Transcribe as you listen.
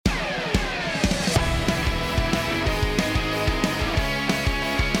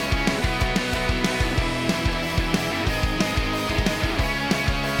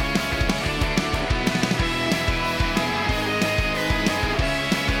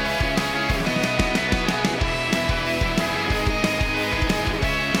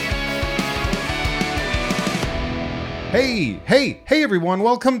Hey, everyone.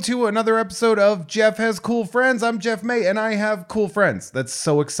 Welcome to another episode of Jeff Has Cool Friends. I'm Jeff May, and I have cool friends. That's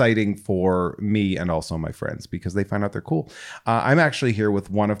so exciting for me and also my friends because they find out they're cool. I'm actually here with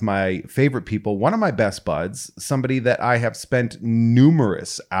one of my favorite people, one of my best buds, somebody that I have spent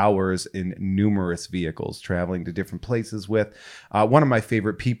numerous hours in numerous vehicles traveling to different places with. One of my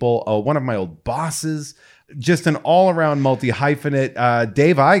favorite people, one of my old bosses, just an all-around multi-hyphenate,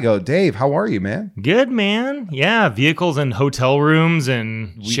 Dave Igo. Dave, how are you, man? Good, man. Yeah, vehicles and hotel rooms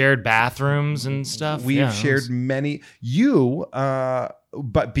and shared bathrooms and stuff. We've shared many. You,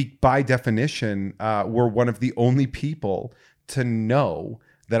 by definition, were one of the only people to know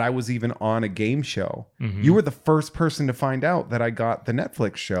that I was even on a game show. Mm-hmm. You were the first person to find out that I got the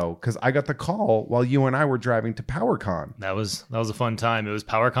Netflix show because I got the call while you and I were driving to PowerCon. That was a fun time. It was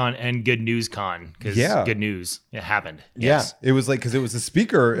PowerCon and Good News Con because Good News, it happened. Yes. Yeah, it was like because it was a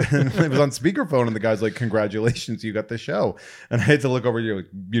speaker and it was on speakerphone and the guy's like, "Congratulations, you got the show." And I had to look over at you like,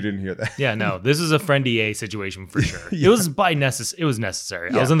 "You didn't hear that." Yeah, no, this is a friend EA situation for sure. Yeah. It was it was necessary.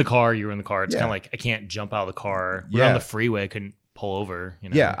 Yeah. I was in the car, you were in the car. It's kind of like I can't jump out of the car. We're on the freeway, I couldn't pull over, you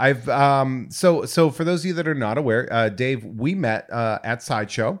know? Yeah, I've so for those of you that are not aware, Dave, we met at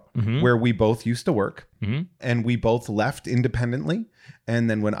Sideshow, where we both used to work, and we both left independently. And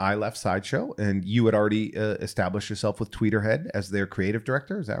then when I left Sideshow, and you had already established yourself with Tweeterhead as their creative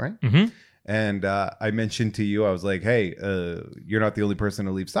director, is that right? Mm-hmm. And I mentioned to you, I was like, "Hey, you're not the only person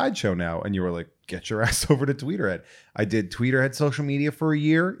to leave Sideshow now," and you were like, "Get your ass over to Tweeterhead." I did Tweeterhead social media for a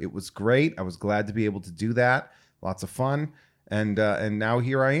year. It was great. I was glad to be able to do that. Lots of fun. And now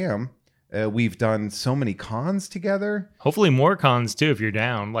here I am. We've done so many cons together. Hopefully more cons too if you're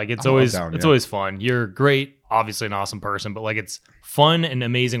down. Like it's always fun. You're great, obviously an awesome person, but like it's fun and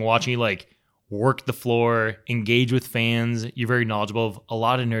amazing watching you like work the floor, engage with fans. You're very knowledgeable of a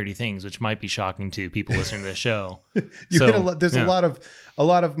lot of nerdy things, which might be shocking to people listening to the show. There's a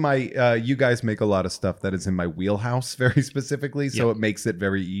lot of my you guys make a lot of stuff that is in my wheelhouse very specifically, so it makes it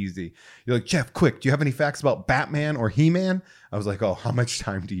very easy. You're like, "Jeff, quick, do you have any facts about Batman or He-Man?" I was like, "Oh, how much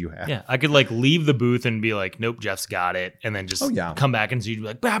time do you have?" Yeah, I could like leave the booth and be like, "Nope, Jeff's got it," and then just come back and so you'd be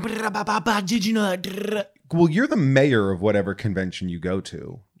like, "Bah, bah, bah, bah, bah, did you know that?" Well, you're the mayor of whatever convention you go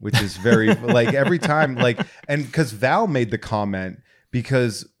to, which is very like every time like, and because Val made the comment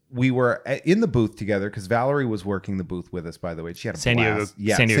because we were in the booth together because Valerie was working the booth with us, by the way. She had a blast.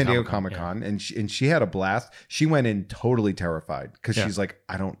 San Diego Comic-Con. And she had a blast. She went in totally terrified because she's like,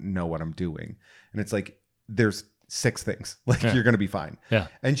 "I don't know what I'm doing." And it's like, there's 6 things. Like, you're going to be fine. Yeah.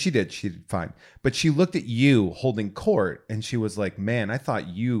 And she did fine. But she looked at you holding court and she was like, "Man, I thought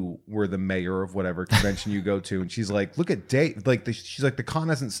you were the mayor of whatever convention you go to." And she's like, "Look at Dave." Like, she's like, "The con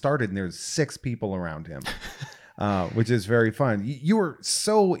hasn't started and there's 6 people around him." Which is very fun. You are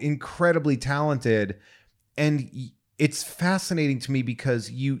so incredibly talented, and it's fascinating to me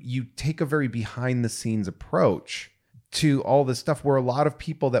because you take a very behind the scenes approach to all this stuff where a lot of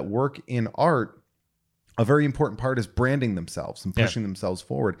people that work in art, a very important part is branding themselves and pushing themselves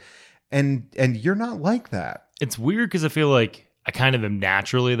forward. And you're not like that. It's weird because I feel like I kind of am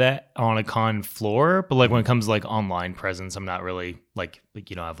naturally that on a con floor, but like when it comes to like online presence, I'm not really like I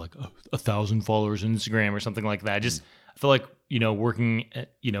have like 1,000 followers on Instagram or something like that. I feel like, working,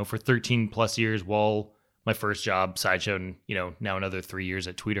 for 13 plus years while my first job, Sideshow, and, now another 3 years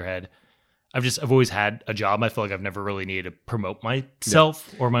at Tweeterhead, I've always had a job. I feel like I've never really needed to promote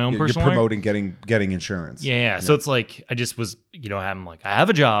myself or my own personal. You're promoting getting insurance. Yeah. So it's like I just was, I'm like, I have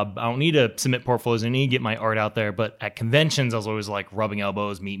a job. I don't need to submit portfolios. I need to get my art out there. But at conventions, I was always like rubbing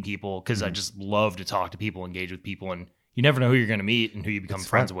elbows, meeting people because I just love to talk to people, engage with people, and you never know who you're going to meet and who you become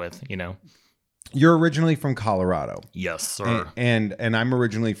friends with. You're originally from Colorado. Yes, sir. And I'm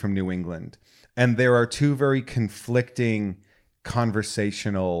originally from New England, and there are 2 very conflicting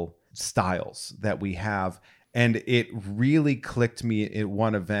conversational styles that we have, and it really clicked me at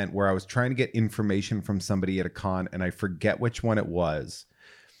one event where I was trying to get information from somebody at a con and I forget which one it was,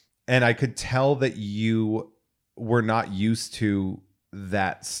 and I could tell that you were not used to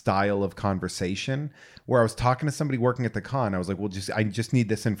that style of conversation where I was talking to somebody working at the con. I was like, "Well, I just need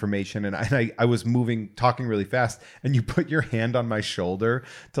this information." And I was talking really fast, and you put your hand on my shoulder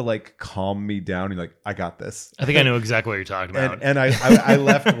to like calm me down. You're like, "I got this." I think I know exactly what you're talking about. And I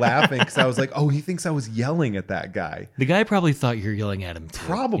left laughing because I was like, "Oh, he thinks I was yelling at that guy." The guy probably thought you're yelling at him too.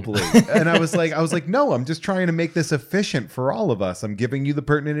 Probably. And I was like, "No, I'm just trying to make this efficient for all of us. I'm giving you the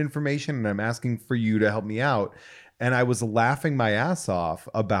pertinent information and I'm asking for you to help me out." And I was laughing my ass off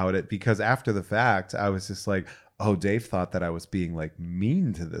about it because after the fact, I was just like, oh, Dave thought that I was being like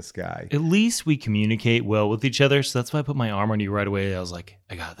mean to this guy. At least we communicate well with each other. So that's why I put my arm on you right away. I was like,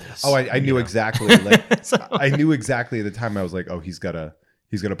 I got this. Oh, I knew exactly. Like, So- I knew exactly at the time. I was like, oh, he's gonna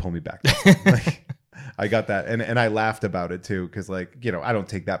pull me back. Like, I got that, and I laughed about it too, because like, you know, I don't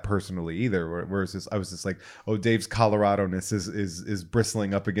take that personally either. Whereas I was just like, oh, Dave's Colorado-ness is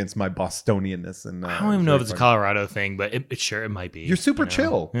bristling up against my Bostonianness, and I don't even know if it's a Colorado thing, but it might be. You're super you know?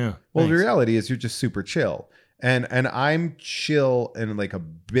 chill. Yeah. Well, the thanks. reality is you're just super chill. And I'm chill in like a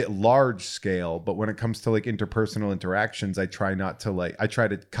bit large scale, but when it comes to like interpersonal interactions, I try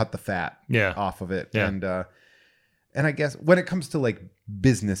to cut the fat Yeah. off of it. Yeah. And I guess when it comes to like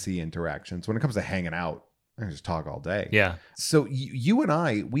businessy interactions, when it comes to hanging out, I just talk all day. Yeah. So you and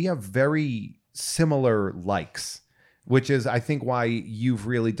I, we have very similar likes, which is, I think, why you've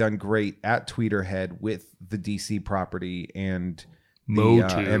really done great at Tweeterhead with the DC property and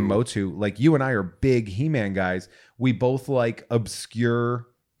Motu. Like, you and I are big He-Man guys. We both like obscure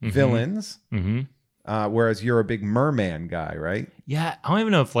villains, whereas you're a big Merman guy, right? Yeah, I don't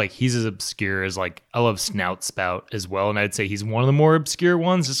even know if like he's as obscure as like I love Snout Spout as well, and I'd say he's one of the more obscure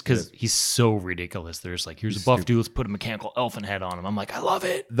ones just because he's so ridiculous. There's like, here's a buff dude, let's put a mechanical elephant head on him. I'm like, I love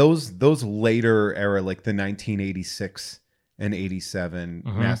it. Those later era, like the 1986 and 87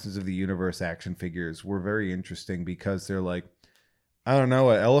 Masters of the Universe action figures, were very interesting because they're like, I don't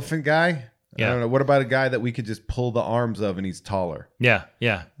know, an elephant guy. I don't know. What about a guy that we could just pull the arms of and he's taller? Yeah,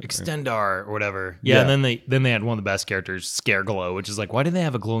 Extendar or whatever. Yeah, and then they had one of the best characters, Scareglow, which is like, why did they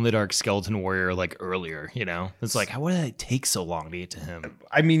have a glow in the dark skeleton warrior like earlier? You know, it's like, why did it take so long to get to him?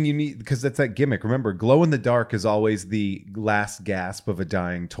 I mean, you need, because that's that gimmick. Remember, glow in the dark is always the last gasp of a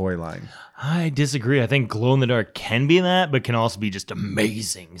dying toy line. I disagree. I think glow in the dark can be that, but can also be just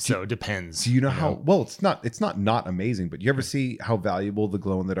amazing. So it depends. Do you know how? Well, it's not amazing, but you ever see how valuable the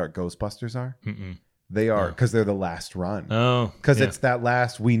glow in the dark Ghostbusters are? Mm-mm. They are, because they're the last run. Oh, because it's that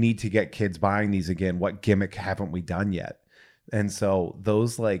last. We need to get kids buying these again. What gimmick haven't we done yet? And so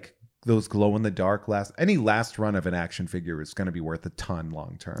those glow in the dark any last run of an action figure is going to be worth a ton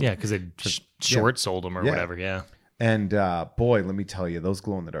long term. Yeah, because they short sold them or whatever. Yeah. And boy, let me tell you, those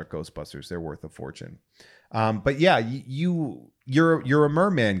glow in the dark Ghostbusters, they're worth a fortune. But yeah, you're a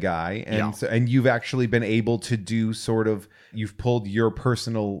Merman guy, and you've actually been able to do you've pulled your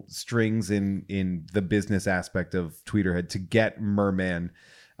personal strings in the business aspect of Tweeterhead to get Merman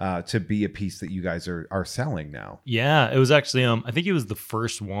to be a piece that you guys are selling now. Yeah, it was actually I think it was the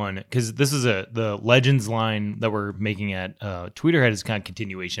first one, because this is the Legends line that we're making at Tweeterhead is kind of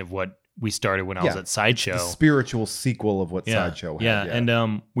continuation of what we started when I was at Sideshow. The spiritual sequel of what Sideshow had. Yeah,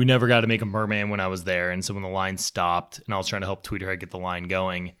 and we never got to make a Merman when I was there, and so when the line stopped and I was trying to help Tweeterhead get the line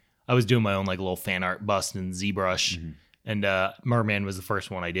going, I was doing my own like little fan art bust in ZBrush, and Merman was the first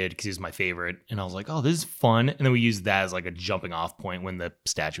one I did because he was my favorite, and I was like, oh, this is fun, and then we used that as like a jumping off point when the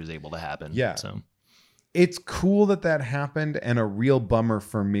statue was able to happen. Yeah. So it's cool that happened, and a real bummer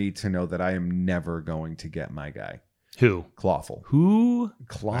for me to know that I am never going to get my guy. Who? Clawful. Who?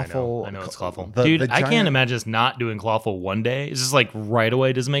 Clawful. I know it's Clawful. Dude, I can't imagine us not doing Clawful one day. It's just like right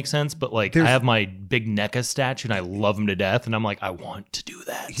away doesn't make sense, but like I have my big NECA statue and I love him to death, and I'm like, I want to do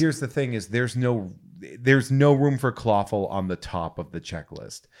that. Here's the thing is there's no room for Clawful on the top of the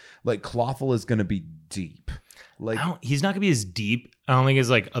checklist. Like, Clawful is going to be deep. Like, he's not going to be as deep, I don't think, as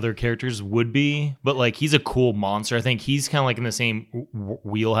like other characters would be, but like he's a cool monster. I think he's kind of like in the same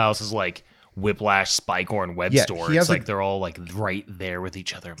wheelhouse as like Whiplash, Spycore, and Webstore. It's like they're all like right there with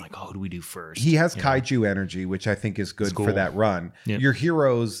each other. I'm like, oh, who do we do first? He has kaiju energy, which I think is good for that run. Yep. Your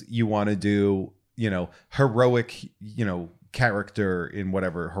heroes, you want to do, heroic, character in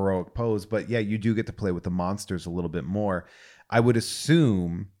whatever heroic pose. But yeah, you do get to play with the monsters a little bit more. I would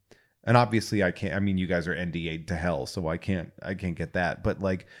assume, and obviously I can't, I mean, you guys are NDA'd to hell, so I can't get that. But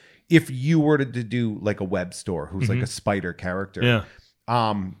like, if you were to do like a Webstore, who's like a spider character,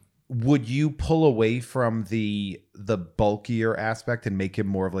 would you pull away from the bulkier aspect and make him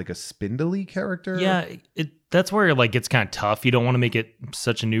more of like a spindly character? Yeah, that's where it like gets kind of tough. You don't want to make it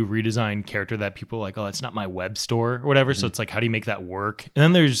such a new redesigned character that people are like, oh, it's not my Webstore or whatever. So it's like, how do you make that work?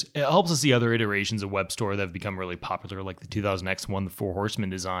 And then it helps us see other iterations of Webstore that have become really popular, like the 2000X one, the Four Horsemen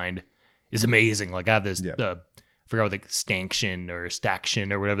designed is amazing. Like I have this I forgot what like Stanction or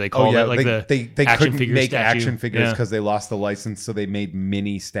Staction or whatever they call it. Like they action couldn't make statue. action figures because they lost the license, so they made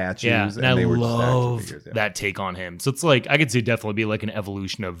mini statues. Yeah, and they I were love just action figures, that take on him. So it's like I could see definitely be like an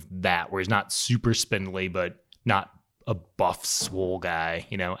evolution of that, where he's not super spindly, but not a buff swole guy.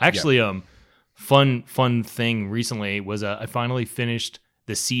 Actually, fun thing recently was I finally finished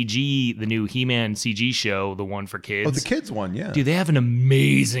the CG, the new He-Man CG show, the one for kids. Oh, the kids one, yeah. Dude, they have an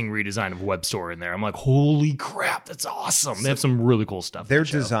amazing redesign of Web Store in there. I'm like, holy crap, that's awesome. They have some really cool stuff. Their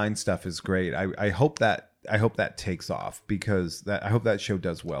design stuff is great. I hope that takes off, because I hope that show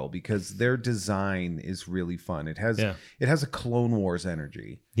does well, because their design is really fun. It has a Clone Wars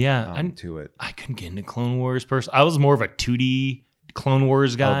energy. Yeah, to it. I couldn't get into Clone Wars person. I was more of a 2D Clone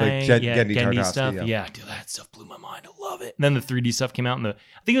Wars guy. Gendy stuff. Yeah, dude, that stuff blew my mind. I love it. And then the 3D stuff came out I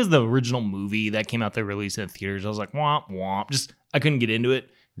think it was the original movie that came out there, released in the theaters. I was like, womp womp. I couldn't get into it.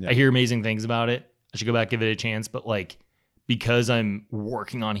 Yeah. I hear amazing things about it. I should go back, give it a chance. But like, because I'm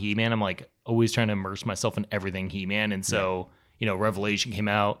working on He-Man, I'm like always trying to immerse myself in everything He-Man. And so, Revelation came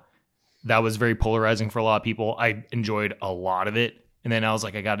out. That was very polarizing for a lot of people. I enjoyed a lot of it. And then I was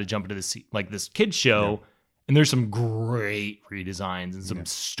like, I got to jump into this kids show. Yeah. And there's some great redesigns and some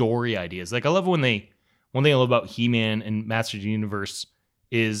story ideas. Like, I love one thing I love about He-Man and Masters of the Universe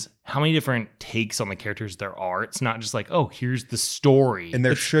is how many different takes on the characters there are. It's not just like, oh, here's the story. And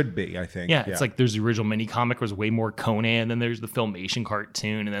there should be, I think. Yeah, it's like there's the original mini comic, was way more Conan, then there's the Filmation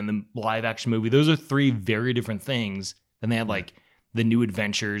cartoon, and then the live action movie. Those are three very different things. Then they had like the New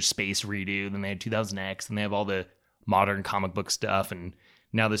Adventures space redo, then they had 2000X, and they have all the modern comic book stuff, and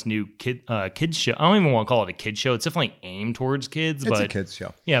now this new kids show. I don't even want to call it a kids show. It's definitely aimed towards kids. It's a kids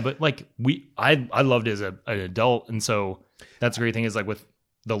show. Yeah, but like I loved it as an adult, and so that's the great thing is like with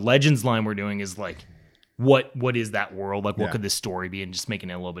the Legends line we're doing is like, what is that world? Like, what could this story be? And just making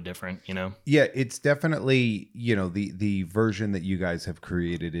it a little bit different, Yeah, it's definitely, the version that you guys have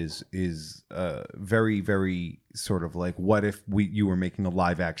created is very, very sort of like, what if you were making a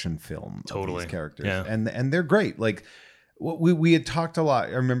live action film of these characters? Yeah. And they're great. Like, we had talked a lot.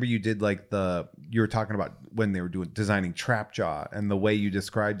 I remember you did you were talking about when they were designing Trapjaw, and the way you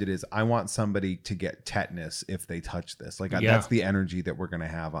described it is, I want somebody to get tetanus if they touch this. Like, that's the energy that we're going to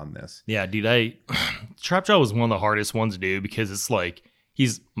have on this. Yeah, dude, Trapjaw was one of the hardest ones to do, because it's like,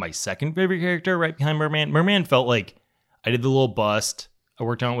 he's my second favorite character right behind Merman. Merman felt like I did the little bust. I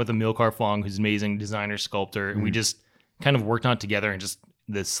worked on it with Amilcar Fong, who's an amazing designer, sculptor, and we just kind of worked on it together, and just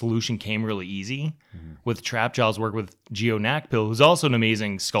the solution came really easy. With Trapjaw's work with Geo Nakpil, who's also an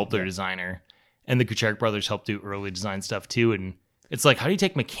amazing sculptor designer, and the Kucheric brothers helped do early design stuff too. And it's like, how do you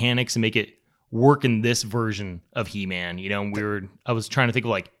take mechanics and make it work in this version of He-Man? I was trying to think of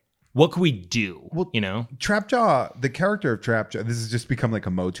like, what could we do? Well, Trapjaw, the character of Trapjaw, this has just become like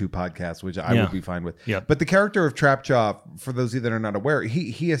a Motu podcast, which I would be fine with. Yeah. But the character of Trapjaw, for those of you that are not aware,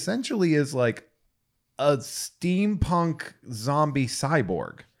 he essentially is like a steampunk zombie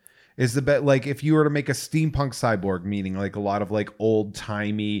cyborg. Is the bet, like, if you were to make a steampunk cyborg, meaning like a lot of like old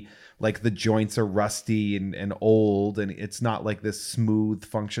timey, like the joints are rusty and old, and it's not like this smooth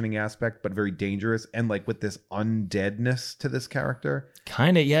functioning aspect, but very dangerous, and like with this undeadness to this character.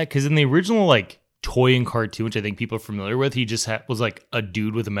 Kind of, yeah, because in the original like toy and cartoon, which I think people are familiar with, he just was like a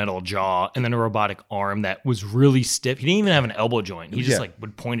dude with a metal jaw and then a robotic arm that was really stiff. He didn't even have an elbow joint. He just like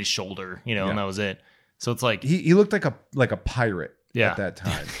would point his shoulder, and that was it. So it's like he looked like a pirate. At that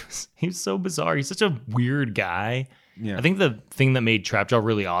time. He was so bizarre. He's such a weird guy. Yeah. I think the thing that made Trapjaw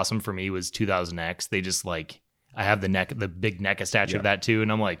really awesome for me was 2000X. They just like, I have the big NECA statue of that too. And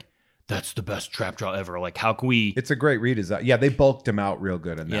I'm like, that's the best Trapjaw ever. Like, how can we... It's a great redesign. Yeah, they bulked him out real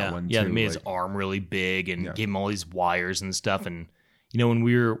good in that one too. Yeah, they made his arm really big and gave him all these wires and stuff. And when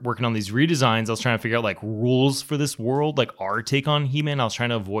we were working on these redesigns, I was trying to figure out like rules for this world, like our take on He-Man. I was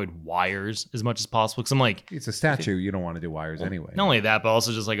trying to avoid wires as much as possible, because I'm like, it's a statue. You don't want to do wires anyway. Not only that, but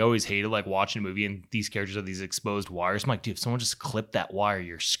also just like I always hated like watching a movie and these characters have these exposed wires. I'm like, dude, if someone just clipped that wire,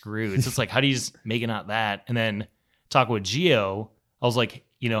 you're screwed. It's just like, how do you just make it not that? And then talking with Geo, I was like,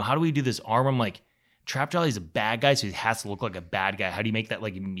 how do we do this arm? I'm like, Trapjaw is a bad guy, so he has to look like a bad guy. How do you make that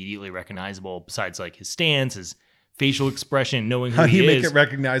like immediately recognizable, besides like his stance, his facial expression, knowing who How do you he make it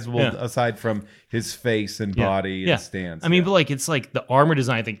recognizable aside from his face and body and stance? I mean, but like, it's like the armor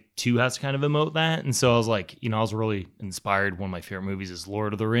design, I think, too, has to kind of emote that. And so I was like, I was really inspired. One of my favorite movies is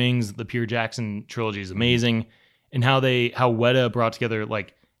Lord of the Rings. The Peter Jackson trilogy is amazing. And how Weta brought together,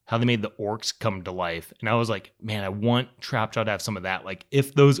 like, how they made the orcs come to life. And I was like, man, I want Trapjaw to have some of that. Like,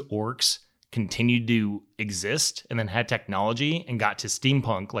 if those orcs continued to exist and then had technology and got to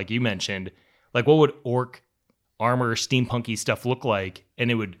steampunk, like you mentioned, like, what would orc armor steampunky stuff look like? And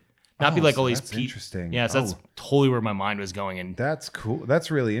it would not be like all these interesting. Yeah, so that's totally where my mind was going. And that's cool.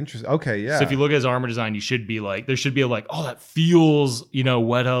 That's really interesting. Okay, yeah. So if you look at his armor design, you should be like, there should be like, oh, that feels,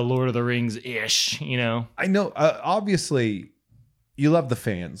 Weta Lord of the Rings ish. I know. Obviously, you love the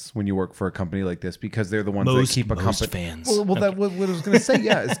fans when you work for a company like this, because they're the ones that keep a company. Fans. Well, that what I was going to say.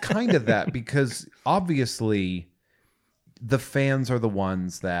 Yeah, it's kind of that, because obviously the fans are the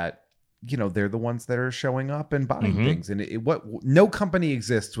ones that, they're the ones that are showing up and buying things. And no company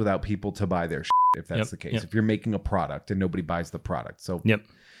exists without people to buy their shit, if that's the case. If you're making a product and nobody buys the product. So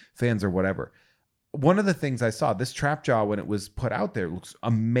fans or whatever. One of the things I saw, this trap jaw, when it was put out there, looks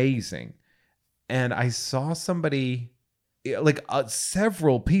amazing. And I saw somebody,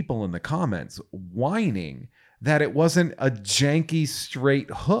 several people in the comments whining that it wasn't a janky straight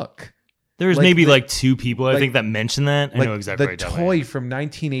hook. There's maybe two people, I think, that mentioned that. I know exactly the toy from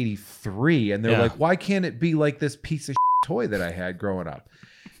 1983. And they're like, why can't it be like this piece of toy that I had growing up?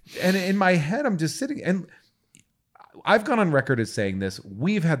 And in my head, I'm just sitting, and I've gone on record as saying this.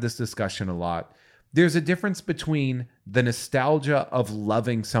 We've had this discussion a lot. There's a difference between the nostalgia of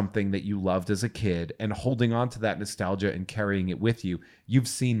loving something that you loved as a kid and holding on to that nostalgia and carrying it with you. You've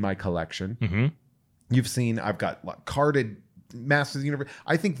seen my collection. Mm-hmm. You've seen, I've got carded Masters of the Universe.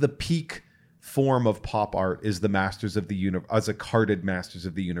 I think the peak form of pop art is the Masters of the Universe, as a carded Masters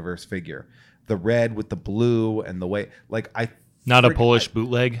of the Universe figure. The red with the blue and the way, not a Polish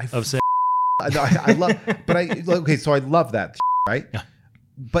bootleg of say. I love, but so I love that, right? Yeah.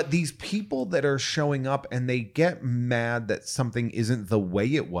 But these people that are showing up and they get mad that something isn't the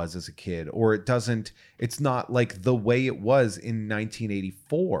way it was as a kid, or it's not like the way it was in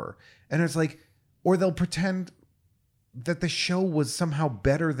 1984. And it's or they'll pretend that the show was somehow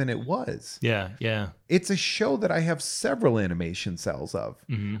better than it was. Yeah. It's a show that I have several animation cells of.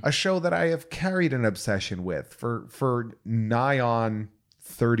 Mm-hmm. A show that I have carried an obsession with for nigh on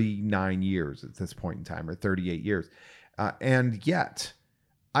 39 years at this point in time, or 38 years. And yet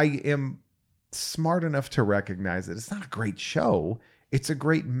I am smart enough to recognize that it's not a great show. It's a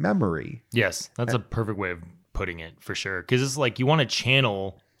great memory. Yes, that's a perfect way of putting it, for sure. Because it's you want to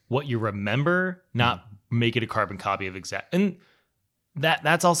channel what you remember, not make it a carbon copy of exact. And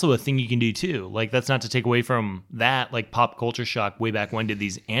that's also a thing you can do too. That's not to take away from that. Pop Culture Shock way back when did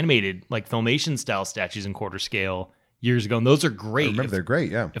these animated Filmation style statues in quarter scale years ago. And those are great. I remember they're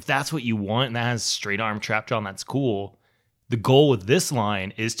great, yeah. If that's what you want and that has straight arm trap jaw and that's cool. The goal with this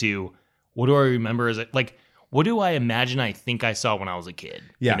line is to, what do I remember as what do I imagine I think I saw when I was a kid?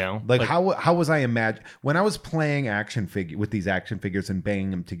 Yeah. How was I imagine when I was playing action figure with these action figures and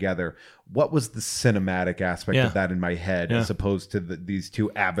banging them together? What was the cinematic aspect of that in my head as opposed to these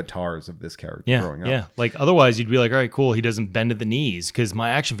two avatars of this character growing up? Yeah. Otherwise you'd be all right, cool. He doesn't bend at the knees because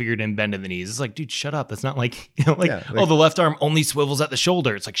my action figure didn't bend at the knees. It's dude, shut up. That's not the left arm only swivels at the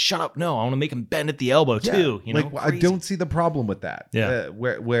shoulder. It's shut up. No, I want to make him bend at the elbow too. I don't see the problem with that. Yeah.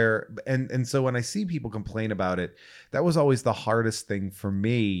 And so when I see people complain about it, that was always the hardest thing for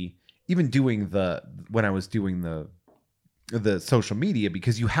me, even when I was doing the social media,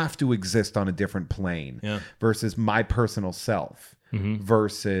 because you have to exist on a different plane versus my personal self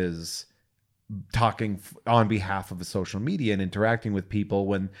versus talking on behalf of a social media and interacting with people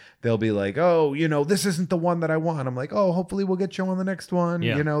when they'll be this isn't the one that I want. I'm hopefully we'll get you on the next one.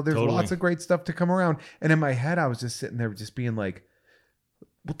 Yeah, there's lots of great stuff to come around. And in my head, I was just sitting there just being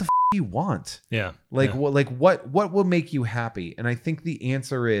what the do you want? Yeah. What will make you happy? And I think the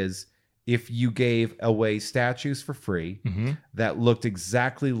answer is, if you gave away statues for free that looked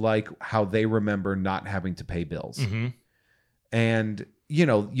exactly like how they remember not having to pay bills. And,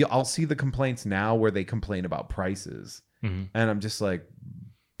 I'll see the complaints now where they complain about prices. And I'm just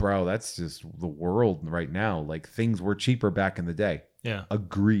bro, that's just the world right now. Things were cheaper back in the day. Yeah.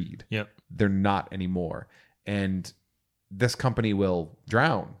 Agreed. Yep. They're not anymore. And this company will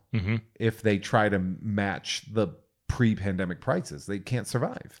drown if they try to match the pre-pandemic prices. They can't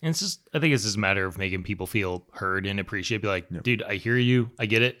survive. And I think it's just a matter of making people feel heard and appreciate. Be dude, I hear you. I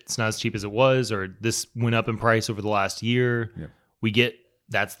get it. It's not as cheap as it was, or this went up in price over the last year. Yep. We get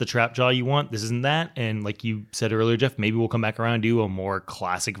that's the trap jaw you want. This isn't that. And like you said earlier, Jeff, maybe we'll come back around and do a more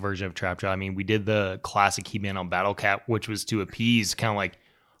classic version of trap jaw. I mean, we did the classic He-Man on Battle Cat, which was to appease kind of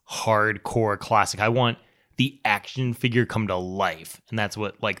hardcore classic. I want the action figure come to life, and that's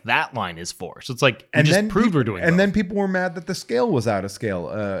what that line is for. So it's proved we're doing. And then people were mad that the scale was out of scale,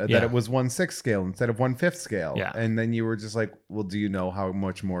 that it was 1/6 scale instead of 1/5 scale. Yeah. And then you were just well, do you know how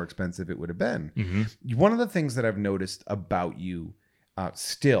much more expensive it would have been? Mm-hmm. One of the things that I've noticed about you,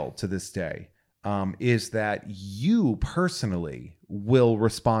 still to this day, is that you personally will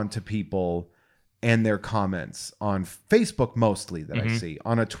respond to people and their comments on Facebook, mostly that I see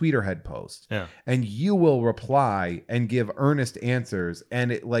on a Tweeterhead post. Yeah. And you will reply and give earnest answers,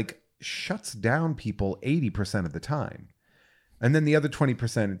 and it shuts down people 80% of the time. And then the other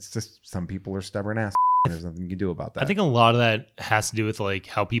 20%, it's just some people are stubborn ass. There's nothing you can do about that. I think a lot of that has to do with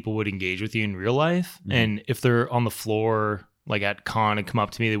how people would engage with you in real life. And if they're on the floor, at con and come up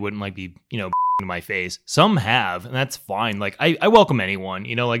to me, they wouldn't be, to my face. Some have, and that's fine. Like I welcome anyone,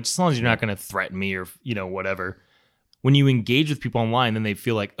 like just as long as you're not going to threaten me or, whatever. When you engage with people online, then they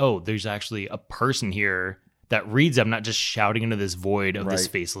feel like, oh, there's actually a person here that reads. I'm not just shouting into this void of this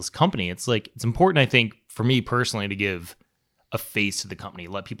faceless company. It's like, it's important, I think, for me personally to give a face to the company,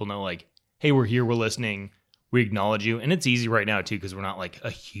 let people know like, hey, we're here, we're listening, we acknowledge you. And it's easy right now too, because we're not like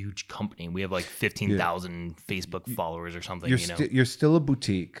a huge company. We have like 15,000 Facebook followers or something. You're still a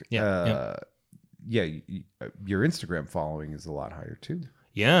boutique. Yeah. Your Instagram following is a lot higher too.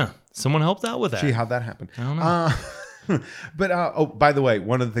 Yeah, someone helped out with that. Gee, how'd that happen? I don't know. But by the way,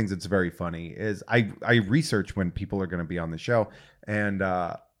 one of the things that's very funny is I research when people are going to be on the show, and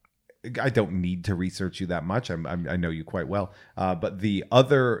I don't need to research you that much. I know you quite well. But the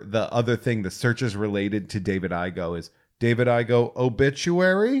other thing, the searches related to David Igo is David Igo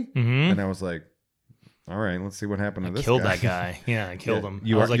obituary, and I was like, all right, let's see what happened to this guy. Killed that guy. Yeah, I killed him.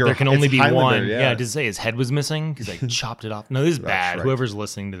 I was like, there can only be Highlander, one. yeah. Yeah, did it say his head was missing? Because I chopped it off. No, this is bad. right. Whoever's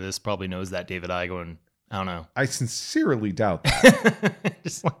listening to this probably knows that David Igo, and I don't know. I sincerely doubt that.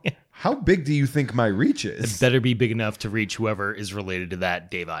 Just like, How big do you think my reach is? it better be big enough to reach whoever is related to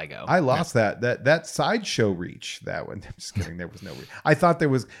that Dave Igo. I lost that sideshow reach. That one. I'm just kidding. There was no reach. I thought there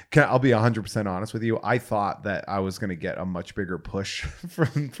was. I'll be 100% honest with you. I thought that I was going to get a much bigger push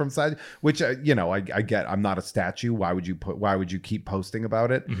from side. Which I get. I'm not a statue. Why would you keep posting about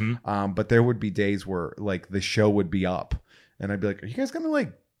it? Mm-hmm. But there would be days where like the show would be up, and I'd be like, "Are you guys going to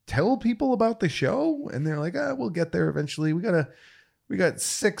like tell people about the show?" And they're like, "We'll get there eventually. We got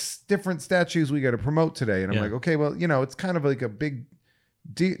 6 different statues we got to promote today." And I'm like, okay, well, it's kind of like a big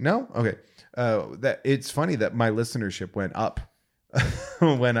deal. No? Okay. That it's funny that my listenership went up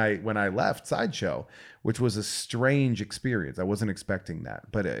when I left Sideshow, which was a strange experience. I wasn't expecting that,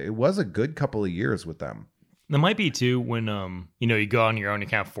 but it was a good couple of years with them. That might be too when you go on your own, you're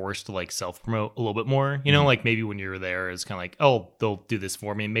kind of forced to like self promote a little bit more. Like maybe when you're there, it's kind of like, oh, they'll do this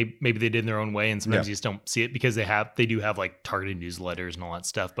for me. And maybe they did in their own way, and sometimes you just don't see it because they do have like targeted newsletters and all that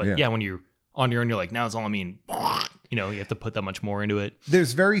stuff. But when you're on your own, you're like, now it's all I mean. You have to put that much more into it.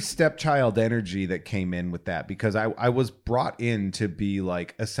 There's very stepchild energy that came in with that because I was brought in to be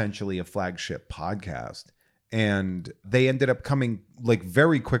like essentially a flagship podcast, and they ended up coming like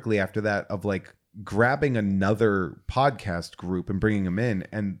very quickly after that of like grabbing another podcast group and bringing them in,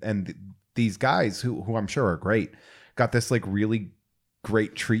 and these guys who I'm sure are great got this like really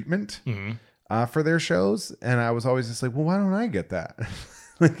great treatment for their shows, and I was always just like, well, why don't I get that?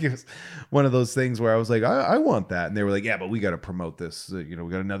 Like it was one of those things where I was like, I want that, and they were like, yeah, but we got to promote this. We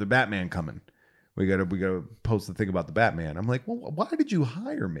got another Batman coming. We got to post the thing about the Batman. I'm like, well, why did you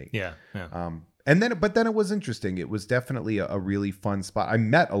hire me? Yeah. But then it was interesting. It was definitely a really fun spot. I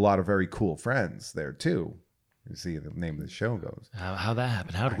met a lot of very cool friends there too. You see, the name of the show goes. How that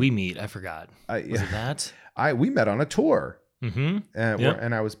happened? How did we meet? I forgot. Was it that? We met on a tour. Mm-hmm.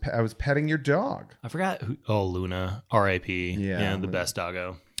 And I was petting your dog. I forgot who. Oh, Luna, R.I.P. Yeah, the best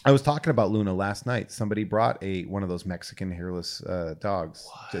doggo. I was talking about Luna last night. Somebody brought one of those Mexican hairless dogs.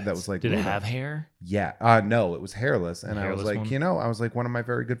 That was like. Did Luna. it have hair? Yeah. No, it was hairless. And I was like, one? I was like, one of my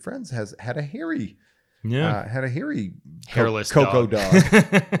very good friends had a hairy. Hairless Coco dog.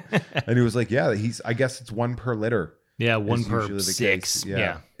 And he was like, yeah, I guess it's 1 per litter. Yeah, 1 per 6.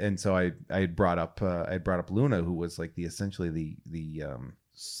 Yeah. And so I had brought up Luna, who was like essentially the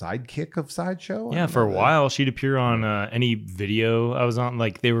sidekick of Sideshow. Yeah, for a while she'd appear on any video I was on.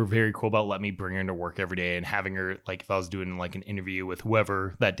 Like they were very cool about letting me bring her into work every day and having her like if I was doing like an interview with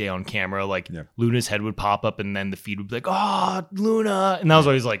whoever that day on camera, like Luna's head would pop up and then the feed would be like, oh, Luna, and that was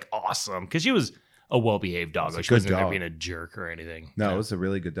always like awesome because she was a well-behaved dog. She wasn't there being a jerk or anything. No, it was a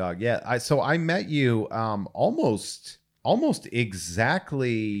really good dog. Yeah. So I met you almost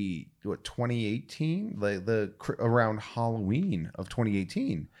exactly 2018, the around Halloween of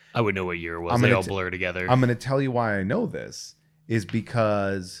 2018. I would know what year it was. They all blur together. I'm going to tell you why I know this is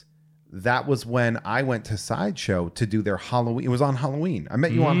because that was when I went to Sideshow to do their Halloween. It was on Halloween. I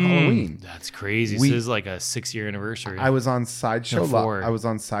met you on Halloween. That's crazy. This is like a 6-year anniversary. I was on Sideshow. I was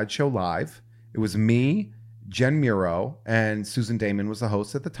on Sideshow Live. It was me, Jen Muro, and Susan Damon was the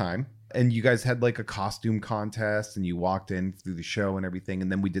host at the time. And you guys had like a costume contest and you walked in through the show and everything. And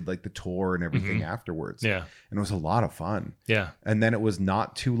then we did like the tour and everything afterwards. Yeah. And it was a lot of fun. Yeah. And then it was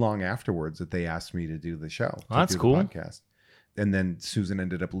not too long afterwards that they asked me to do the show. That's cool. Podcast. And then Susan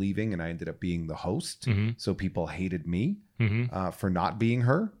ended up leaving and I ended up being the host. So people hated me for not being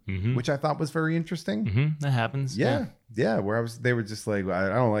her, which I thought was very interesting. That happens. Yeah. Where they were just like, I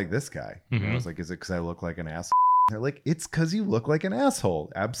don't like this guy. And I was like, is it because I look like an asshole? They're like, it's because you look like an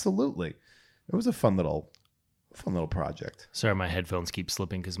asshole. Absolutely. It was a fun little Fun little project. Sorry, my headphones keep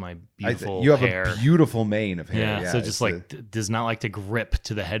slipping because my beautiful You have hair. a beautiful mane of hair. Yeah, so just like does not like to grip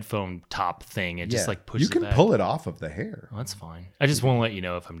to the headphone top thing. It just like pushes you can it back. pull it off of the hair. Well, that's fine. I just want to let you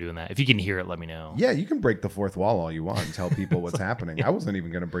know if I'm doing that. If you can hear it, let me know. Yeah, you can break the fourth wall all you want and tell people what's happening. I wasn't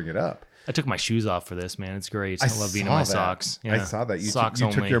even going to bring it up. I took my shoes off for this, man. It's great. I love being in my socks. Yeah. I saw that. You Socks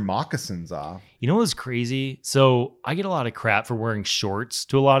took only. your moccasins off. You know what's crazy? So I get a lot of crap for wearing shorts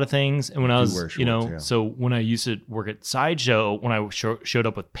to a lot of things. And when I was, wear shorts, yeah. so when I used to work at Sideshow, when I showed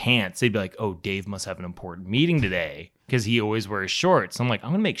up with pants, they'd be like, oh, Dave must have an important meeting today because he always wears shorts. I'm like,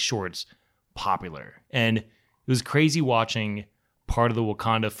 I'm going to make shorts popular. And it was crazy watching part of the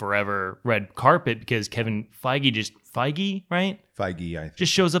Wakanda Forever red carpet because Kevin Feige right? Feige, I think.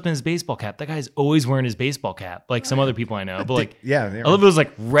 Just shows up in his baseball cap. That guy's always wearing his baseball cap, like some other people I know. But like, yeah, I love it was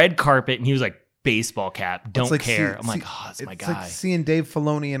like red carpet, and he was like baseball cap. Don't like care. I'm like, oh, that's my guy. It's like seeing Dave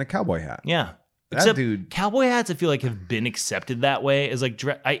Filoni in a cowboy hat. Yeah, That except dude. cowboy hats. I feel like have been accepted that way. As like,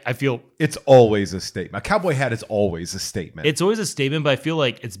 I feel It's always a statement. A cowboy hat is always a statement. it's always a statement, but I feel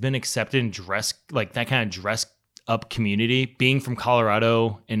like it's been accepted in dress, like that kind of dress up community. Being from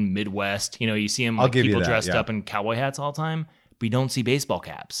Colorado and Midwest, you see them like give you people that, dressed yeah. up in cowboy hats all the time. But you don't see baseball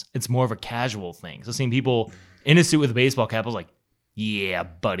caps. It's more of a casual thing. So seeing people in a suit with a baseball cap, I was like, yeah,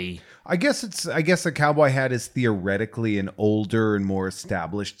 buddy. I guess a cowboy hat is theoretically an older and more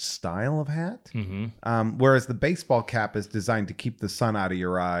established style of hat. Mm-hmm. Whereas the baseball cap is designed to keep the sun out of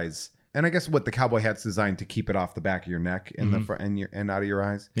your eyes. And I guess what the cowboy hat's designed to keep it off the back of your neck and the front and out of your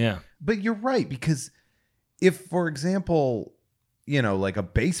eyes. Yeah. But you're right, because if, for example, like a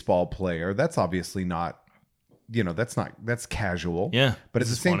baseball player, that's obviously not, that's casual. Yeah. But at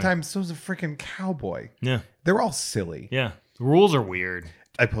the This is same funny. time, so's a freaking cowboy. Yeah. They're all silly. Yeah. The rules are weird.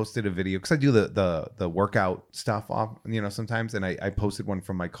 I posted a video because I do the workout stuff off, sometimes, and I posted one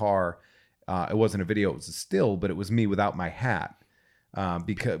from my car. It wasn't a video; it was a still, but it was me without my hat.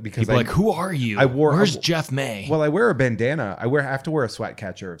 Because People are like, who are you? Where's Jeff May? Well, I wear a bandana. I have to wear a sweat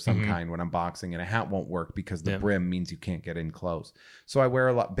catcher of some kind when I'm boxing, and a hat won't work because the brim means you can't get in close. So I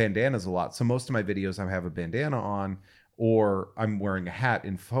wear bandanas a lot. So most of my videos, I have a bandana on, or I'm wearing a hat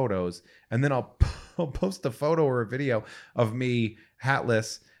in photos, and then I'll post a photo or a video of me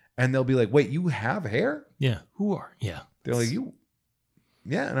hatless, and they'll be like, "Wait, you have hair?" Yeah. Who are? Yeah. They're like, "You."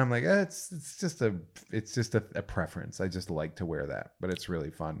 Yeah, and I'm like, it's just a preference. I just like to wear that, but it's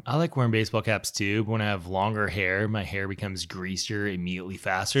really fun. I like wearing baseball caps too. But when I have longer hair, my hair becomes greasier immediately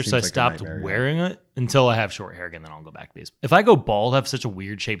faster. So I Seems like a stopped nightmare, yeah. wearing it until I have short hair again. Then I'll go back to baseball. If I go bald, have such a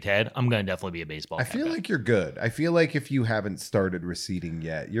weird shaped head, I'm gonna definitely be a baseball. I cap feel guy. like you're good. I feel like if you haven't started receding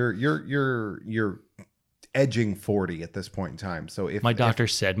yet, you're edging 40 at this point in time. So if my doctor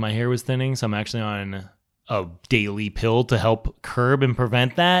said my hair was thinning, so I'm actually on a daily pill to help curb and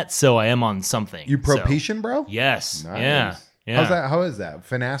prevent that. So I am on something. you So, Propecia, bro? yes. Nice. Yeah. Yeah. How's that? How is that?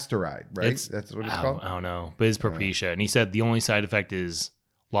 Finasteride, right? That's what it's I called. don't know, but it's Propecia, and he said the only side effect is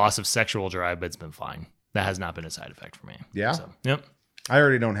loss of sexual drive, but it's been fine. That has not been a side effect for me. Yeah? So, yep. I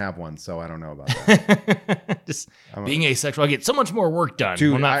already don't have one, so I don't know about that. Just being asexual, I get so much more work done.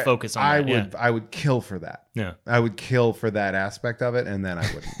 Dude, I'm not focused on that. I would kill for that. Yeah. I would kill for that aspect of it, and then I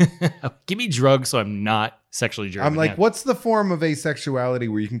wouldn't. Give me drugs so I'm not sexually driven. I'm like, Yeah. what's the form of asexuality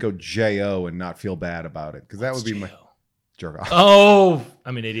where you can go J-O and not feel bad about it? Because that would be my J.O.? jerk off. Oh,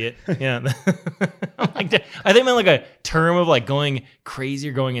 I'm an idiot. Yeah. I'm like that. I think I meant like a term of like going crazy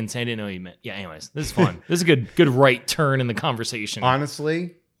or going insane. I didn't know what you meant. Yeah, anyways, this is fun. This is a good right turn in the conversation.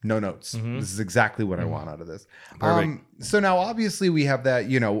 Honestly, no notes. This is exactly what I want out of this. Perfect. So now obviously we have that,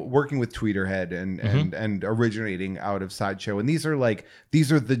 working with Tweeterhead and originating out of Sideshow. And these are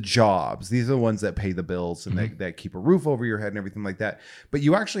the jobs. These are the ones that pay the bills and that keep a roof over your head and everything like that. But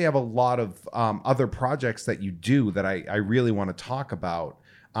you actually have a lot of other projects that you do that I really want to talk about.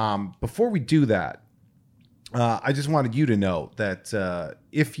 Before we do that, I just wanted you to know that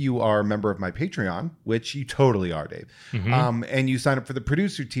if you are a member of my Patreon, which you totally are, Dave, and you sign up for the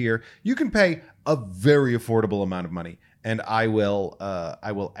producer tier, you can pay a very affordable amount of money, and I will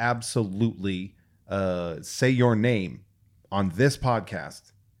absolutely say your name on this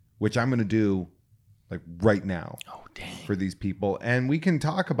podcast, which I'm going to do like right now. Oh, dang. For these people, and we can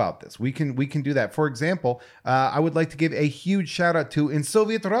talk about this. We can do that. For example, I would like to give a huge shout out to, in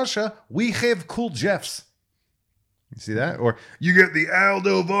Soviet Russia, we have cool Jeffs. You see that? Or you get the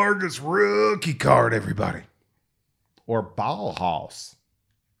Aldo Vargas rookie card, everybody. Or Bauhaus.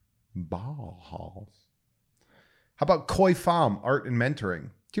 How about Koi Pham, art and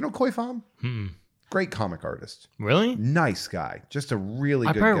mentoring? Do you know Koi Pham? Great comic artist. Really? Nice guy. Just a really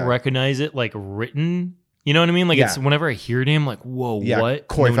I good probably guy. recognize it like written You know what I mean? Like Yeah. it's whenever I hear name, I'm like, whoa, Yeah, what?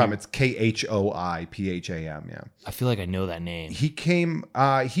 Koi And then when Pham. It's KHOIPHAM. Yeah. I feel like I know that name. He came.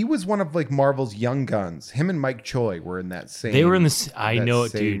 He was one of like Marvel's young guns. Him and Mike Choi were in that same. They were in this. I that know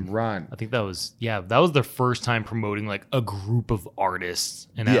it, same dude. Run. I think that was their first time promoting like a group of artists,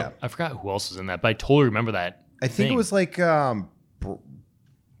 and Yeah. I forgot who else was in that, but I totally remember that. I think it was like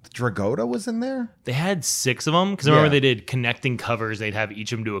Dragota was in there. They had 6 of them because I remember Yeah. they did connecting covers. They'd have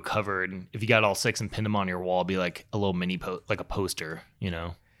each of them do a cover, and if you got all 6 and pinned them on your wall, it'd be like a little mini like a poster, you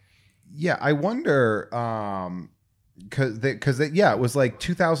know. Yeah, I wonder. Because it was like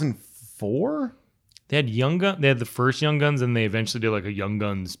 2004. They had Young Gun. They had the first Young Guns, and they eventually did like a Young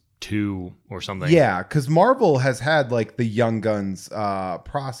Guns 2 or something. Yeah, because Marvel has had like the Young Guns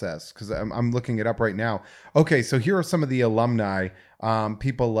process. Because I'm looking it up right now. Okay, so here are some of the alumni.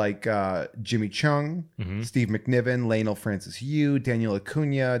 People like Jimmy Chung, Steve McNiven, Lionel Francis Yu, Daniel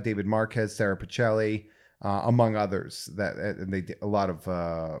Acuna, David Marquez, Sarah Pacelli, among others. That and they did a lot of,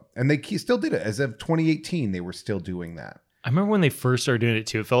 and they still did it as of 2018. They were still doing that. I remember when they first started doing it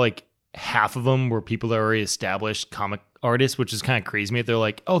too. It felt like half of them were people that were already established comic artists, which is kind of crazy to me. They're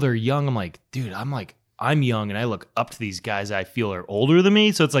like, oh, they're young. I'm like, dude, I'm young and I look up to these guys that I feel are older than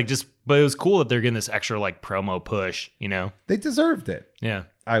me. So it's like but it was cool that they're getting this extra like promo push, you know? They deserved it. Yeah.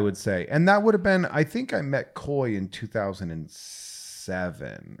 I would say. And that would have been, I think I met Koi in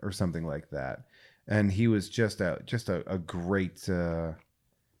 2007 or something like that. And he was just a great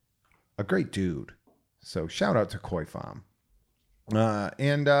dude. So shout out to Koi Pham.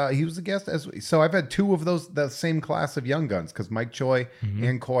 And he was a guest so I've had 2 of the same class of Young Guns because Mike Choi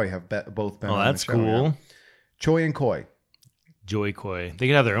and Koi have both been. Oh, on that's the show, cool. yeah. Choi and Koi. Joy Koi. They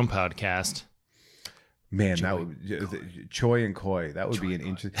could have their own podcast. Man, that would Choi and Koi. That would be an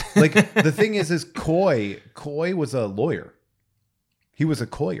interesting. Like the thing is Koi was a lawyer. He was a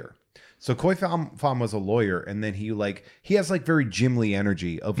Koyer. So Koi Pham was a lawyer, and then he has like very Jim Lee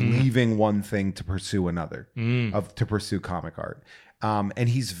energy of leaving one thing to pursue another, to pursue comic art. And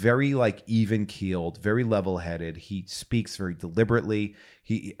he's very like even keeled, very level headed. He speaks very deliberately.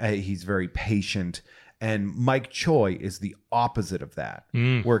 He's very patient. And Mike Choi is the opposite of that,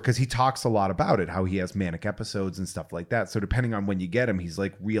 because he talks a lot about it, how he has manic episodes and stuff like that. So depending on when you get him, he's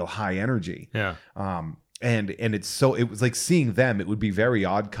like real high energy. Yeah. And it was like seeing them, it would be very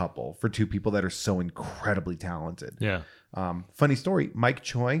odd couple for 2 people that are so incredibly talented. Yeah. Funny story, Mike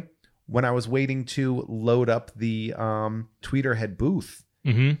Choi, when I was waiting to load up the Tweeterhead booth,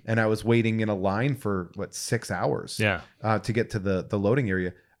 and I was waiting in a line for 6 hours to get to the loading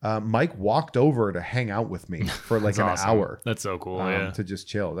area. Mike walked over to hang out with me for like an hour. That's so cool. To just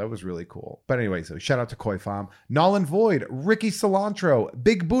chill. That was really cool. But anyway, so shout out to Koi Pham, Nolan Void, Ricky Cilantro,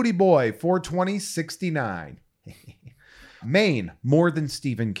 Big Booty Boy, 42069. Maine, more than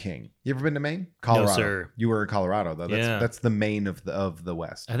Stephen King. You ever been to Maine? Colorado. No, sir. You were in Colorado though. That's the Maine of the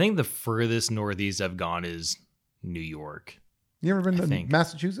West. I think the furthest northeast I've gone is New York. You ever been to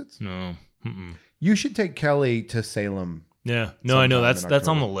Massachusetts? No. Mm-mm. You should take Kelly to Salem. Yeah. No, I know that's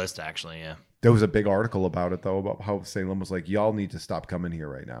on the list actually. Yeah. There was a big article about it though, about how Salem was like, y'all need to stop coming here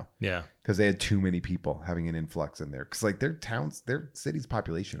right now. Yeah. Because they had too many people having an influx in there. Because like their city's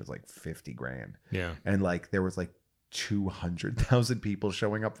population is like 50 grand. Yeah. And like there was like 200,000 people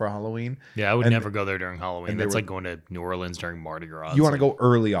showing up for Halloween. Yeah, I would never go there during Halloween. That's like going to New Orleans during Mardi Gras. You want to go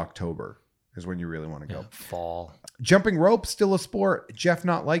early October is when you really want to go. Fall. Jumping rope, still a sport. Jeff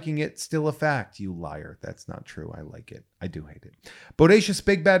not liking it, still a fact. You liar. That's not true. I like it. I do hate it. Bodacious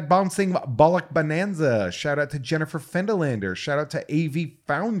Big Bad Bouncing Bollock Bonanza. Shout out to Jennifer Fendelander. Shout out to AV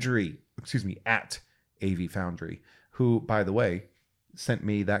Foundry. Excuse me, at AV Foundry, who, by the way, sent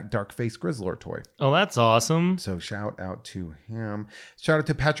me that Dark Face Grizzlor toy. Oh, that's awesome. So shout out to him. Shout out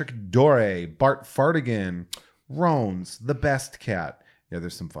to Patrick Dore, Bart Fardigan, Rones, the best cat. Yeah,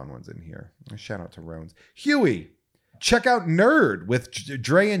 there's some fun ones in here. Shout out to Rones. Huey, check out Nerd with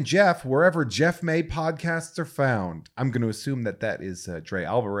Dre and Jeff wherever Jeff May podcasts are found. I'm going to assume that is Dre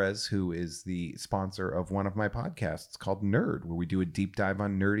Alvarez, who is the sponsor of one of my podcasts called Nerd, where we do a deep dive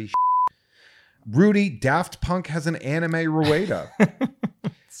on nerdy shit. Rudy, Daft Punk has an anime Rueda.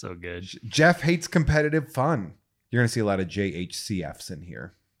 So good. Jeff hates competitive fun. You're going to see a lot of JHCFs in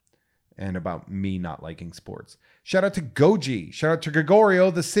here. And about me not liking sports. Shout out to Goji. Shout out to Gregorio,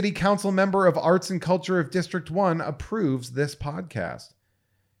 the city council member of arts and culture of District 1, approves this podcast.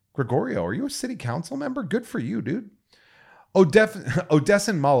 Gregorio, are you a city council member? Good for you, dude.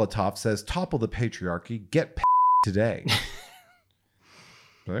 Odessin Molotov says, topple the patriarchy, get today.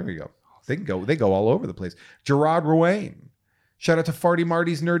 So there we go. They go all over the place. Gerard Ruane. Shout out to Farty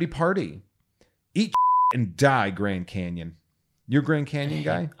Marty's Nerdy Party. Eat and die, Grand Canyon. You're a Grand Canyon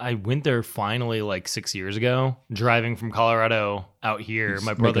guy? I went there finally like 6 years ago, driving from Colorado out here. Just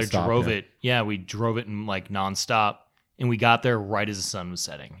My make a brother stop drove there. it. Yeah, we drove it in like nonstop, and we got there right as the sun was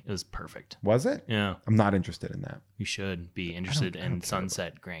setting. It was perfect. Was it? Yeah, I'm not interested in that. you should be interested I don't in care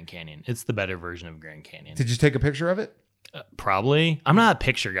Sunset Grand Canyon. It's the better version of Grand Canyon. Did you take a picture of it? Probably. I'm not a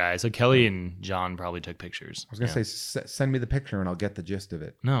picture guy, so Kelly and John probably took pictures. I was going to say, send me the picture and I'll get the gist of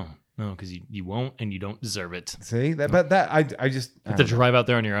it. No, because you won't, and you don't deserve it. See? I just... You have to drive out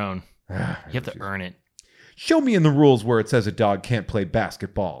there on your own. You have to Jeez. earn it. Show me in the rules where it says a dog can't play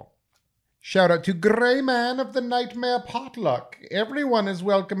basketball. Shout out to Gray Man of the Nightmare Potluck. Everyone is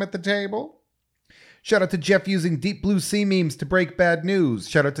welcome at the table. Shout out to Jeff using Deep Blue Sea memes to break bad news.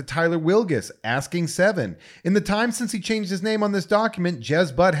 Shout out to Tyler Wilgus, asking 7. In the time since he changed his name on this document,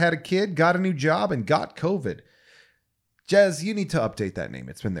 Jez Budd had a kid, got a new job, and got COVID. Jez, you need to update that name.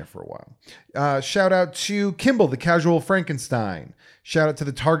 It's been there for a while. Shout out to Kimball, the casual Frankenstein. Shout out to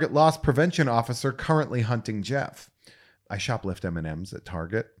the Target loss prevention officer currently hunting Jeff. I shoplift M&Ms at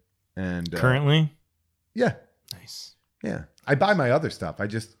Target. And Currently? Yeah. Nice. Yeah. I buy my other stuff. I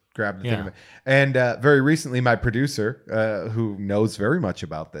just grab the thing Yeah. of it. And very recently, my producer, who knows very much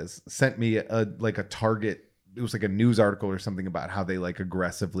about this, sent me a Target. It was like a news article or something about how they like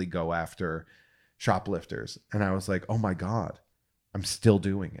aggressively go after shoplifters. And I was like, oh my God, I'm still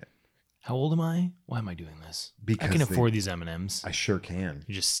doing it. How old am I? Why am I doing this? Because I can afford these M&Ms. I sure can.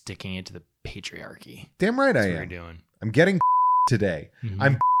 You're just sticking it to the patriarchy. Damn right That's I what you're am. doing. I'm getting today. Mhm.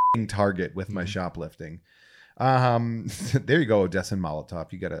 I'm Target with my shoplifting. There you go, Odessa and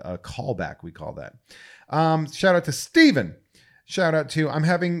Molotov. You got a callback, we call that. Shout out to Steven. Shout out to, I'm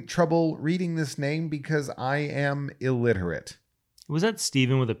having trouble reading this name because I am illiterate. Was that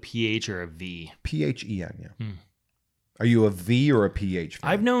Steven with a PH or a V? P-H-E-N, yeah. Hmm. Are you a V or a P-H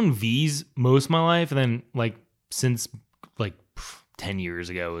fan? I've known V's most of my life, and then like since like 10 years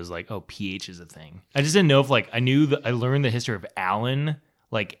ago, it was like, oh, PH is a thing. I just didn't know if like I knew that I learned the history of Allen,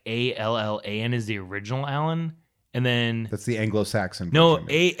 like A-L-L-A-N is the original Allen, and then That's the Anglo-Saxon no, version.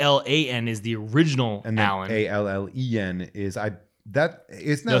 A-L-A-N is the original And then Allen. A-L-L-E-N is that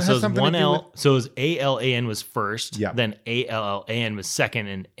is not No, has so it's something one to do with L. So it was A-L-A-N was first. Yeah. Then A-L-L-A-N was second,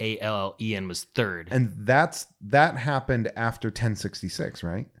 and A-L-L-E-N was third. and that happened after 1066,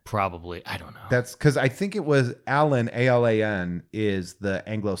 right? Probably, I don't know. That's because I think it was Alan, A-L-A-N, is the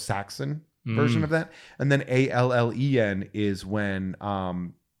Anglo-Saxon version of that. And then A-L-L-E-N is when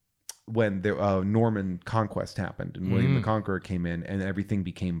the Norman conquest happened and William the Conqueror came in and everything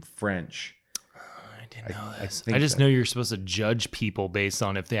became French. I didn't know I this. think I just so. know you're supposed to judge people based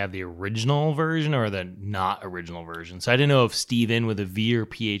on if they have the original version or the not original version. So I didn't know if Steven with a V or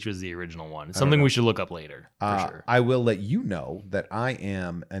PH was the original one. It's something we should look up later for sure. I will let you know that I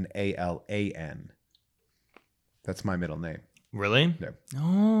am an A-L-A-N. That's my middle name. Really? Yeah.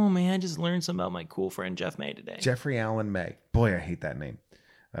 Oh man, I just learned something about my cool friend Jeff May today. Jeffrey Allen May. Boy, I hate that name.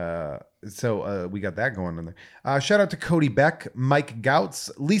 So we got that going on there. Shout out to Cody Beck, Mike Gouts,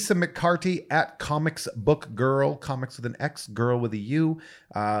 Lisa McCarty at Comics Book Girl, comics with an X, girl with a U.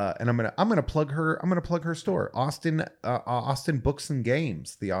 And I'm gonna plug her. I'm gonna plug her store, Austin Books and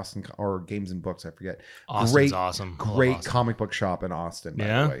Games, the Austin or Games and Books. I forget. Austin's awesome. I love Great Austin. comic book shop in Austin. By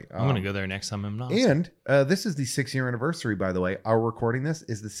Yeah, the way. I'm gonna go there next time I'm in Austin. And this is the 6-year anniversary, by the way. Our recording this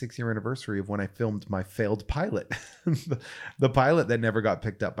is the 6-year anniversary of when I filmed my failed pilot, the pilot that never got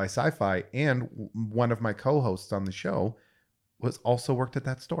picked up by Sci-Fi. And one of my co-hosts on the show was also worked at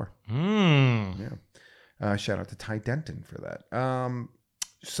that store. Mm. Yeah. Shout out to Ty Denton for that.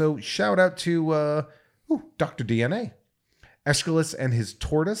 So shout out to Dr. DNA, Aeschylus and his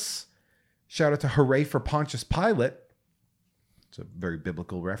tortoise. Shout out to Hooray for Pontius Pilate. It's a very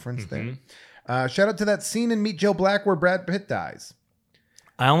biblical reference there. Shout out to that scene in Meet Joe Black where Brad Pitt dies.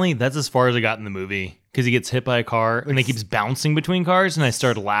 That's as far as I got in the movie because he gets hit by a car and it keeps bouncing between cars, and I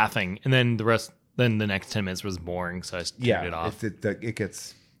started laughing, and then the next 10 minutes was boring, so I turned it off. It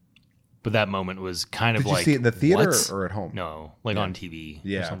gets. But that moment was kind of Did you like, see it in the theater what? or at home? No, like on TV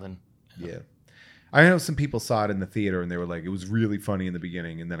or something. Yeah. I know some people saw it in the theater and they were like, it was really funny in the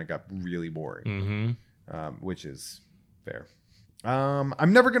beginning and then it got really boring, which is fair.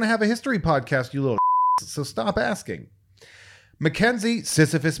 I'm never going to have a history podcast, you little so stop asking. Mackenzie,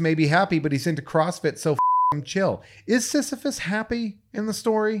 Sisyphus may be happy, but he's into CrossFit, so chill. Is Sisyphus happy in the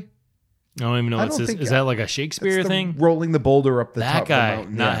story? I don't even know what is that like a Shakespeare It's the thing? rolling the boulder up the That top of the guy,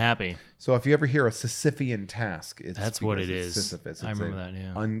 mountain. not Yeah. happy. So if you ever hear a Sisyphean task, That's what because it it's is. Sisyphus. I It's remember that,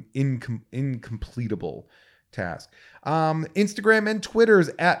 yeah. an incompletable task. Instagram and Twitter's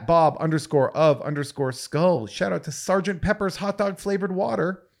at Bob_of_skull. Shout out to Sergeant Pepper's hot dog flavored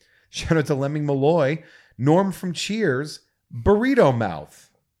water. Shout out to Lemming Malloy, Norm from Cheers, Burrito mouth.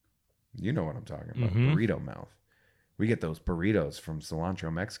 You know what I'm talking about. Mhm. Burrito mouth. We get those burritos from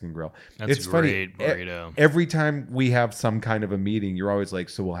Cilantro Mexican Grill. That's It's a funny. great burrito. Every time we have some kind of a meeting, you're always like,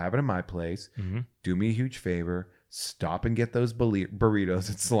 so we'll have it at my place. Mhm. Do me a huge favor. Stop and get those burritos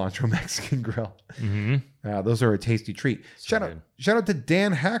at Cilantro Mexican Grill. Mhm. Those are a tasty treat. So Shout out to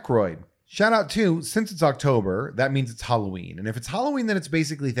Dan Hackroyd. Shout out to, since it's October, that means it's Halloween. And if it's Halloween, then it's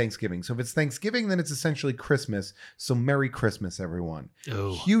basically Thanksgiving. So if it's Thanksgiving, then it's essentially Christmas. So Merry Christmas, everyone.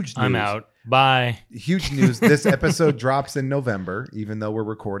 Oh, Huge news. I'm out. Bye. Huge news. This episode drops in November, even though we're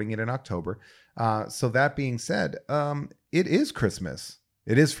recording it in October. So that being said, it is Christmas.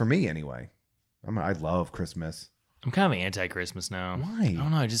 It is for me anyway. I love Christmas. I'm kind of anti-Christmas now. Why? I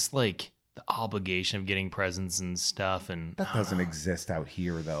don't know. I just like the obligation of getting presents and stuff. And That doesn't exist out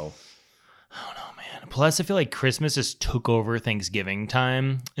here, though. I don't know, man. Plus, I feel like Christmas just took over Thanksgiving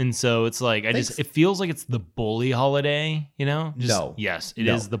time. And so it's like, it feels like it's the bully holiday, you know? No. Yes, it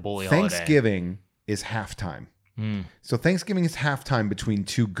is the bully holiday. Thanksgiving is halftime. So Thanksgiving is halftime between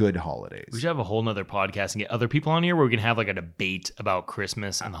two good holidays. We should have a whole nother podcast and get other people on here where we can have like a debate about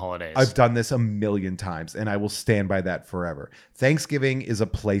Christmas and the holidays. I've done this a million times, and I will stand by that forever. Thanksgiving is a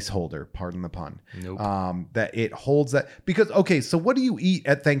placeholder, pardon the pun. Nope. That it holds that because so what do you eat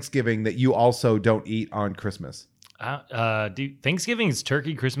at Thanksgiving that you also don't eat on Christmas? Dude, Thanksgiving is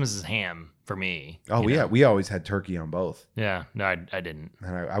turkey, Christmas is ham for me. Oh yeah, we always had turkey on both. Yeah, no, I didn't.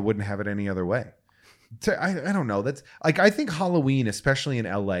 And I wouldn't have it any other way. I don't know. That's like, I think Halloween, especially in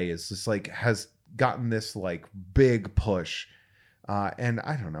LA, is just like has gotten this like big push. And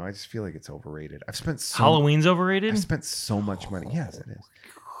I don't know. I just feel like it's overrated. Halloween's overrated? I've spent so much money. Yes, it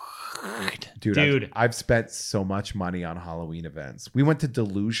is. Dude. I've spent so much money on Halloween events. We went to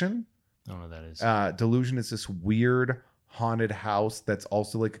Delusion. I don't know what that is. Delusion is this weird haunted house that's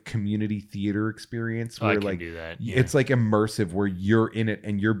also like a community theater experience where I can like do that. It's like immersive where you're in it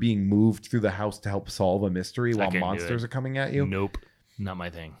and you're being moved through the house to help solve a mystery while monsters are coming at you. Nope, not my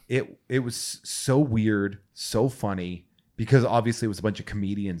thing. It was so weird, so funny because obviously it was a bunch of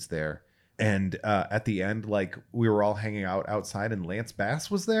comedians there, and at the end, like we were all hanging out outside and Lance Bass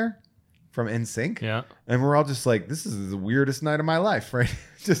was there from NSYNC. Yeah, and we're all just like, this is the weirdest night of my life, right?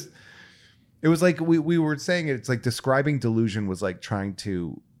 Just. It was like we were saying it's like describing Delusion was like trying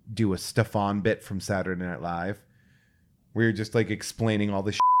to do a Stefan bit from Saturday Night Live where you're just like explaining all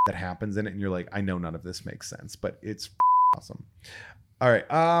the that happens in it and you're like, I know none of this makes sense, but it's awesome. All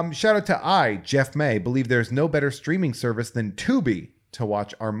right. Shout out to Jeff May, believe there's no better streaming service than Tubi to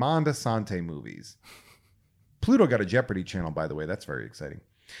watch Armand Assante movies. Pluto got a Jeopardy channel, by the way. That's very exciting.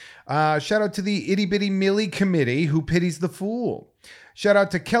 Shout out to the Itty Bitty Millie Committee who pities the fool. Shout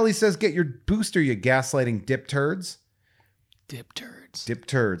out to Kelly says, get your booster, you gaslighting dip turds. Dip turds. Dip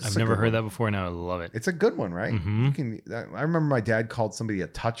turds. I've never heard that before, and I love it. It's a good one, right? Mm-hmm. I remember my dad called somebody a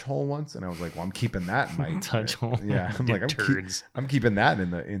touch hole once, and I was like, well, I'm keeping that in my touch hole. Yeah, I'm dip like, turds. I'm keeping that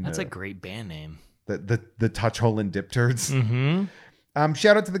in That's a great band name. The touch hole and dip turds. Mm-hmm.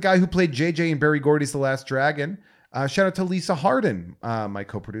 Shout out to the guy who played JJ in Barry Gordy's The Last Dragon. Shout out to Lisa Harden, my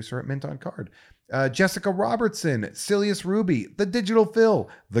co-producer at Mint on Card. Jessica Robertson, Silius Ruby, The Digital Phil,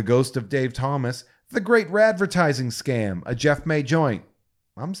 The Ghost of Dave Thomas, The Great Radvertising Scam, a Jeff May joint.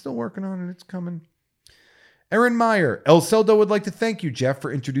 I'm still working on it. It's coming. Aaron Meyer, El Celdo would like to thank you, Jeff,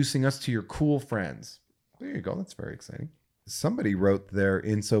 for introducing us to your cool friends. There you go. That's very exciting. Somebody wrote there,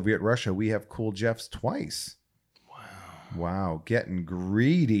 in Soviet Russia, we have cool Jeffs twice. Wow. Getting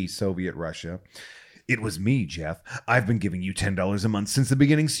greedy, Soviet Russia. It was me, Jeff. I've been giving you $10 a month since the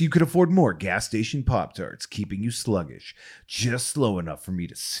beginning so you could afford more gas station Pop-Tarts, keeping you sluggish. Just slow enough for me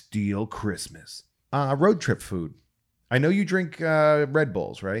to steal Christmas. Road trip food. I know you drink Red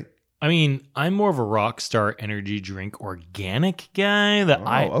Bulls, right? I mean, I'm more of a Rockstar energy drink organic guy.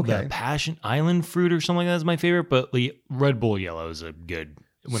 The Passion Island fruit or something like that is my favorite, but the Red Bull Yellow is a good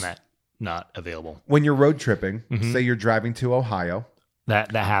when that's not available. When you're road tripping, say you're driving to Ohio.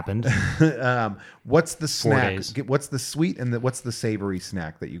 That happened. What's the snack? 4 days. What's the sweet and what's the savory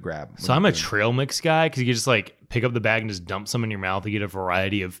snack that you grab? So I'm a trail mix guy because you can just like pick up the bag and just dump some in your mouth and get a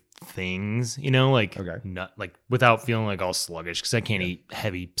variety of things, you know, like not like without feeling like all sluggish because I can't eat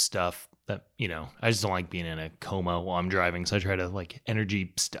heavy stuff that, you know, I just don't like being in a coma while I'm driving. So I try to like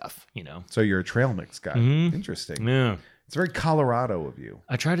energy stuff, you know. So you're a trail mix guy. Mm-hmm. Interesting. Yeah. It's very Colorado of you.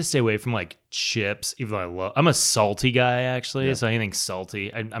 I try to stay away from like chips, even though I'm a salty guy actually. Yeah. So anything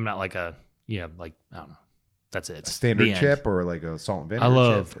salty, I'm not like I don't know. That's it. A standard chip or like a salt and vinegar chip? I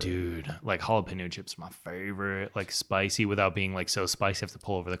love, dude, like jalapeno chips are my favorite. Like spicy without being like so spicy I have to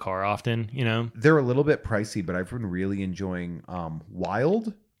pull over the car often, you know? They're a little bit pricey, but I've been really enjoying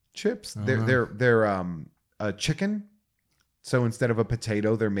Wild chips. They're chicken So instead of a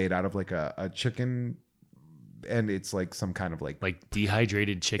potato, they're made out of like a chicken, and it's like some kind of like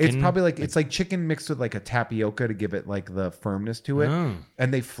dehydrated chicken. It's probably like it's like chicken mixed with like a tapioca to give it like the firmness to it. Oh.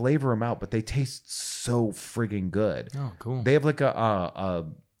 And they flavor them out, but they taste so friggin' good. Oh, cool. They have like a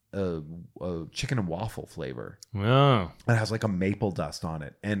chicken and waffle flavor. Oh. It has like a maple dust on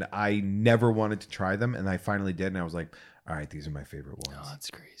it, and I never wanted to try them, and I finally did, and I was like, all right, these are my favorite ones. Oh, that's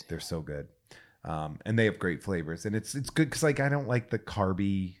crazy. They're so good. And they have great flavors, and it's good because like I don't like the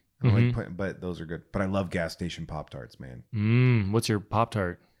carby, I don't like but those are good. But I love gas station Pop-Tarts, man. What's your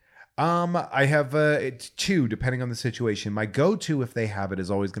Pop-Tart? I have it's two depending on the situation. My go-to, if they have it,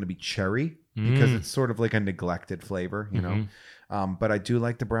 is always going to be cherry because it's sort of like a neglected flavor, you know. But I do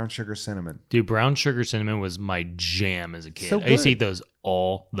like the brown sugar cinnamon. Dude, brown sugar cinnamon was my jam as a kid. So I used to eat those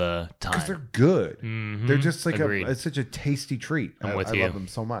all the time. Because they're good. They're just like Agreed. it's such a tasty treat. I love them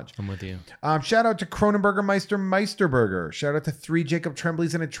so much. I'm with you. Shout out to Cronenberger Meisterburger. Shout out to 3 Jacob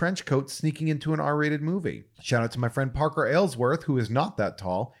Tremblays in a trench coat sneaking into an R-rated movie. Shout out to my friend Parker Aylesworth, who is not that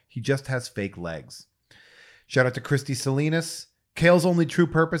tall. He just has fake legs. Shout out to Christy Salinas. Kale's only true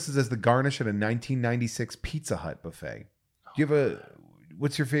purpose is as the garnish at a 1996 Pizza Hut buffet. Do you have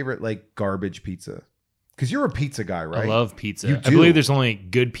what's your favorite like garbage pizza? Because you're a pizza guy, right? I love pizza. You I do. believe there's only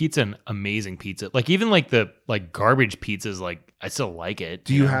good pizza and amazing pizza. Like even like the garbage pizzas, like I still like it.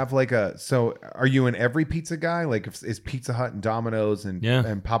 Do you have like so are you an every pizza guy? Like is Pizza Hut and Domino's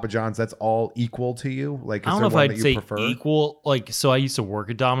and Papa John's, that's all equal to you? Like, is I don't there know if one I'd that you say prefer? equal. Like, so I used to work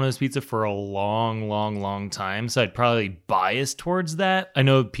at Domino's Pizza for a long time. So I'd probably bias towards that. I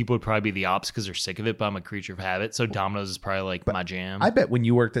know people would probably be the opposite because they're sick of it, but I'm a creature of habit. So Domino's is probably like my jam. I bet when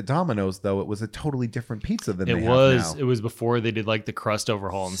you worked at Domino's, though, it was a totally different pizza than It they was. have now. It was before they did like the crust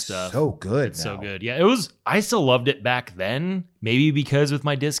overhaul and stuff. So good. It's so good. Yeah, it was. I still loved it back then. Maybe because with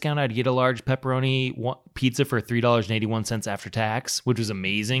my discount, I'd get a large pepperoni pizza for $3.81 after tax, which was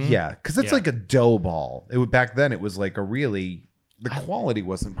amazing. Yeah, because it's like a dough ball. Back then, it was like the quality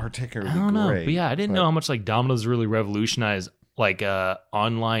wasn't particularly I don't know, great. but yeah, I didn't know how much like Domino's really revolutionized like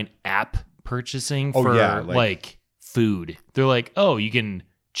online app purchasing for like food. They're like, oh, you can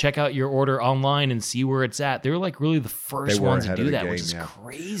check out your order online and see where it's at. They were like really the first ones to do that, which is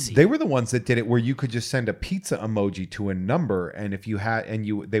crazy. They were the ones that did it where you could just send a pizza emoji to a number, and if you had,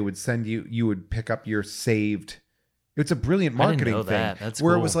 they would send you would pick up your saved. It's a brilliant marketing thing. That's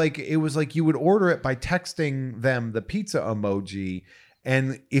where cool. it was like you would order it by texting them the pizza emoji,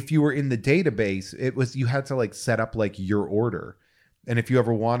 and if you were in the database, you had to like set up like your order. And if you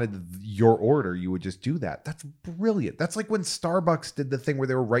ever wanted your order, you would just do that. That's brilliant. That's like when Starbucks did the thing where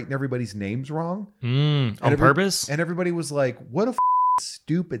they were writing everybody's names wrong. On purpose? And everybody was like, what a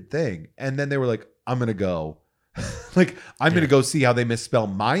stupid thing. And then they were like, I'm going to go. I'm going to go see how they misspell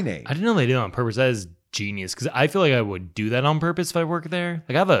my name. I didn't know they did it on purpose. That is genius. Because I feel like I would do that on purpose if I worked there.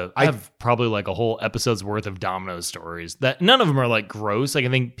 Like I have probably like a whole episode's worth of Domino's stories that none of them are like gross. Like I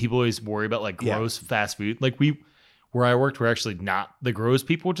think people always worry about like gross fast food. Like where I worked, we're actually not the gross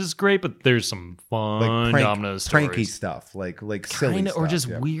people, which is great, but there's some fun Domino's stories. Pranky stuff, like silly Kinda, stuff. or just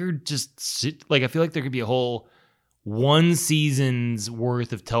weird, like I feel like there could be a whole one season's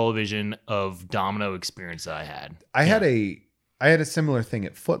worth of television of Domino experience that I had. I had a similar thing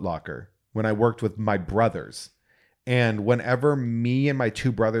at Foot Locker when I worked with my brothers. And whenever me and my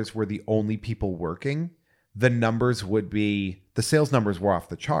two brothers were the only people working, the sales numbers were off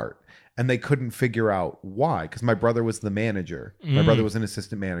the chart. And they couldn't figure out why, because my brother was the manager. My brother was an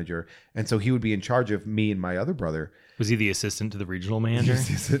assistant manager. And so he would be in charge of me and my other brother. Was he the assistant to the regional manager?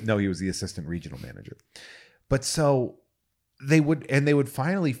 No, he was the assistant regional manager. But so they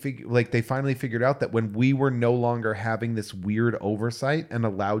finally figured out that when we were no longer having this weird oversight and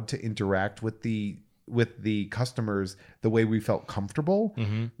allowed to interact with the customers the way we felt comfortable,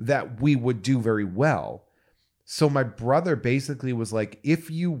 that we would do very well. So my brother basically was like, if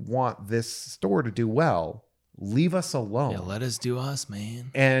you want this store to do well, leave us alone. Yeah, let us do us,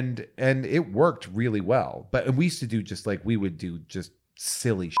 man. And it worked really well. But we used to do we would do just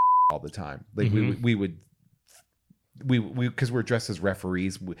silly shit all the time. Like we would because we're dressed as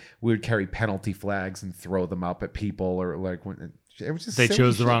referees, we would carry penalty flags and throw them up at people, or like when it was just they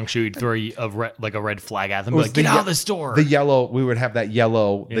chose the wrong shoe. You'd throw a red flag at them. Like, get out of the store. The yellow, we would have that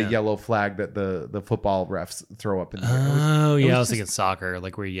yellow, the yellow flag that the football refs throw up in the air. I was thinking soccer,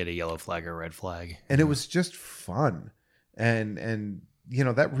 like where you get a yellow flag or a red flag. And it was just fun. And you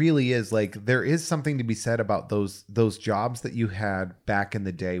know, that really is like, there is something to be said about those jobs that you had back in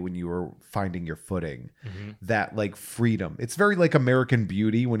the day when you were finding your footing, that like freedom. It's very like American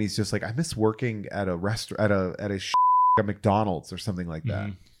Beauty when he's just like, I miss working at a restaurant, at a McDonald's or something like that.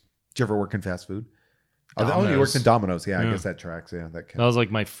 Did you ever work in fast food? Oh, you worked in Domino's. Yeah, I Yeah. guess that tracks. Yeah, that That counts. was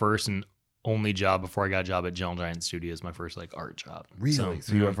like my first and only job before I got a job at Gentle Giant Studios. My first like art job. Really?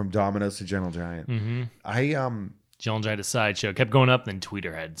 So you went from Domino's to Gentle Giant. Mm-hmm. Gentle Giant to Sideshow. Kept going up, then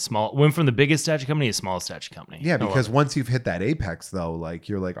Tweeterhead. Went from the biggest statue company to smallest statue company. Yeah, I love because it. once you've hit that apex, though, like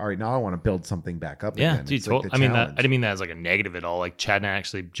you're like, all right, now I want to build something back up. Yeah, again. dude. It's like the I mean, that, I challenge. didn't mean that as like a negative at all. Like Chad and I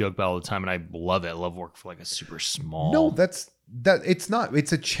actually joke about it all the time, and I love it. I love work for like a super small. No, that it's not.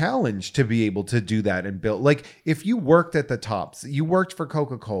 It's a challenge to be able to do that and build. Like if you worked at the tops, you worked for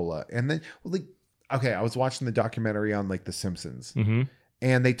Coca-Cola, and then like, okay, I was watching the documentary on like The Simpsons, Mm-hmm.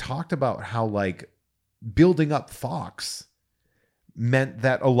 and they talked about how like building up Fox meant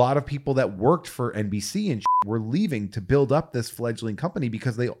that a lot of people that worked for NBC and were leaving to build up this fledgling company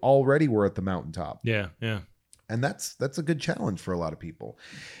because they already were at the mountaintop. Yeah, yeah. And that's a good challenge for a lot of people.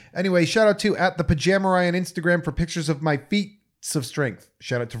 Anyway, shout out to at the Pajamarai on Instagram for pictures of my feats of strength.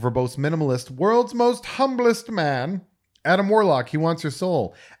 Shout out to verbose minimalist, world's most humblest man. Adam Warlock, he wants your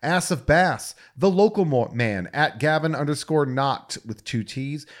soul. Ass of Bass, the local man at Gavin_Not with 2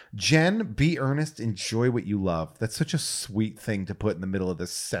 T's. Jen, be earnest, enjoy what you love. That's such a sweet thing to put in the middle of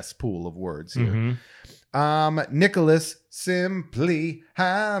this cesspool of words here. Nicholas, simply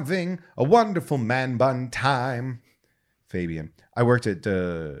having a wonderful man bun time. Fabian, I worked at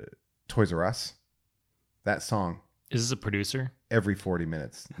Toys R Us. That song Is this a producer? every 40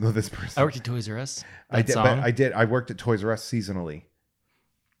 minutes. No, this person. I worked at Toys R Us. I That did. song? But I did. I worked at Toys R Us seasonally.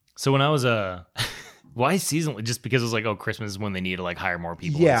 So when I was why seasonally? Just because it was like, oh, Christmas is when they need to like hire more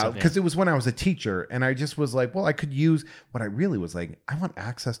people. and Yeah, stuff, because it was when I was a teacher, and I just was like, well, I could use what I really was like. I want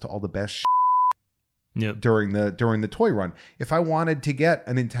access to all the best Yep. during the toy run. If I wanted to get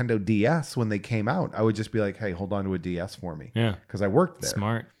a Nintendo DS when they came out, I would just be like, hey, hold on to a DS for me. Yeah. Because I worked there.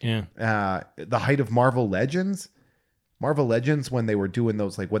 Smart. Yeah. The height of Marvel Legends, when they were doing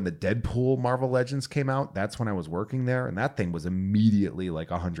those, like when the Deadpool Marvel Legends came out, that's when I was working there, and that thing was immediately like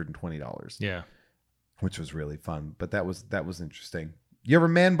 $120. Yeah. Which was really fun. But that was interesting. You ever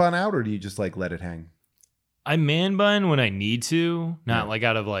man bun out, or do you just like let it hang? I man bun when I need to, not Yeah. like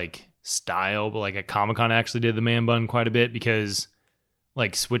out of like style, but like at Comic-Con I actually did the man bun quite a bit because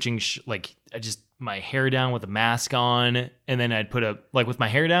like switching like I just my hair down with a mask on, and then I'd put with my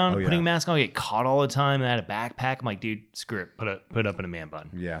hair down, Oh, yeah. putting a mask on, I get caught all the time, and I had a backpack. I'm like, dude, screw it, put it up in a man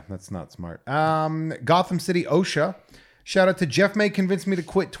bun. Yeah, that's not smart. Gotham City OSHA. Shout out to Jeff May convinced me to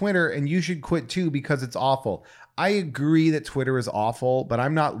quit Twitter, and you should quit too because it's awful. I agree that Twitter is awful, but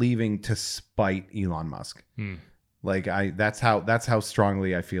I'm not leaving to spite Elon Musk. Like that's how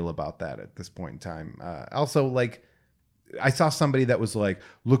strongly I feel about that at this point in time. Also, like I saw somebody that was like,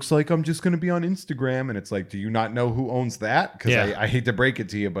 looks like I'm just going to be on Instagram, and it's like, do you not know who owns that? Because Yeah. I hate to break it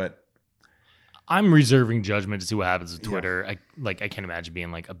to you, but I'm reserving judgment to see what happens with Twitter. I can't imagine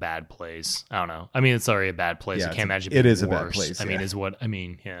being like a bad place. I don't know. I mean, it's already a bad place. Yeah, I can't imagine it being is a bad worse. place, I mean, yeah. is what I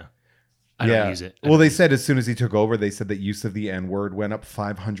mean. Yeah. I don't use it. Well, they said as soon as he took over, they said that use of the N word went up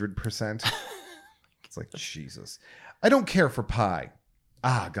 500%. It's like, Jesus. I don't care for pie.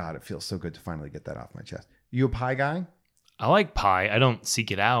 Ah, God, it feels so good to finally get that off my chest. You a pie guy? I like pie. I don't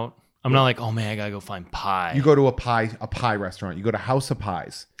seek it out. I'm not like, oh man, I gotta go find pie. You go to a pie restaurant. You go to House of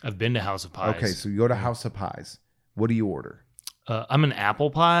Pies. I've been to House of Pies. Okay, so you go to House of Pies. What do you order? I'm an apple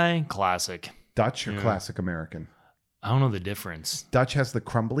pie classic. Dutch or classic American? I don't know the difference. Dutch has the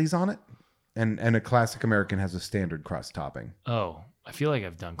crumblies on it, and a classic American has a standard crust topping. Oh, I feel like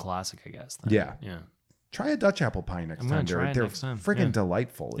I've done classic, I guess. then. Yeah. Yeah. Try a Dutch apple pie next I'm gonna time. try it They're next time. friggin' Yeah.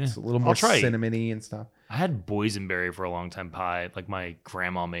 delightful. It's Yeah. a little I'll more try it. cinnamony and stuff. I had boysenberry for a long time pie. Like my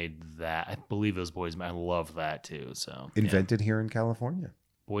grandma made that. I believe it was boysenberry. I love that too. So Invented here in California.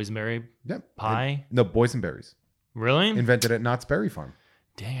 boysenberry Yep. pie. No, boysenberries. Really? Invented at Knott's Berry Farm.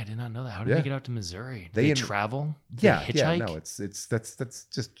 Dang, I did not know that. How did Yeah. they get out to Missouri? They Did they in- travel? Did Yeah, they yeah. hitchhike? No, it's that's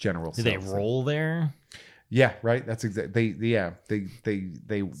just general. Did they sales. roll there? Yeah, right. That's exactly. They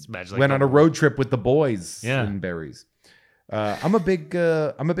Imagine, like, went on a road trip with the boys Yeah. and berries. I'm a big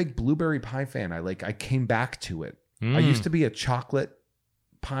blueberry pie fan. I came back to it. I used to be a chocolate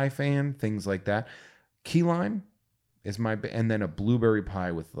pie fan, things like that. Key lime is and then a blueberry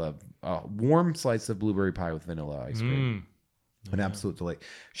pie with a warm slice of blueberry pie with vanilla ice cream. An absolute delight.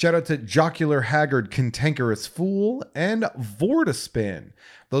 Shout out to Jocular Haggard, Cantankerous Fool, and Vortispin.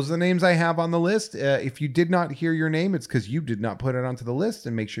 Those are the names I have on the list. If you did not hear your name, it's because you did not put it onto the list,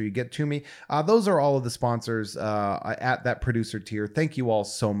 and make sure you get to me. Those are all of the sponsors at that producer tier. Thank you all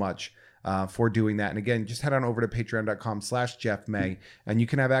so much for doing that. And again, just head on over to patreon.com/Jeff May, and you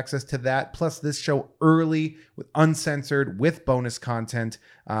can have access to that, plus this show early, with uncensored, with bonus content,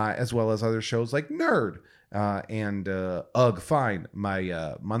 as well as other shows like Nerd. And Fine,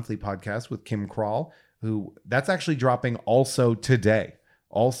 my monthly podcast with Kim Crawl, who that's actually dropping also today.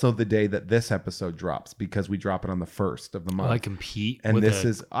 Also the day that this episode drops, because we drop it on the 1st of the month. I compete and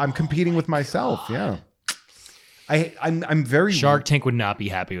with I'm competing with myself. God. Yeah. I'm very Shark Tank would not be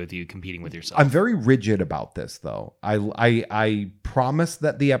happy with you competing with yourself. I'm very rigid about this though. I promise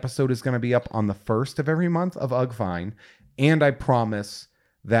that the episode is going to be up on the 1st of every month of Ugh Fine, and I promise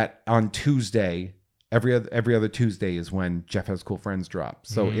that on Tuesday, every other Tuesday is when Jeff Has Cool Friends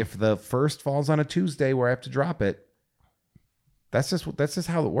drops. So if the 1st falls on a Tuesday where I have to drop it, that's just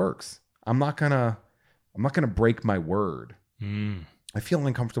how it works. I'm not gonna break my word. I feel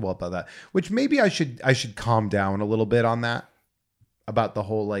uncomfortable about that, which maybe I should calm down a little bit on that, about the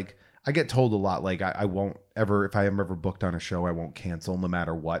whole, like, I get told a lot, like, I won't ever, if I am ever booked on a show, I won't cancel no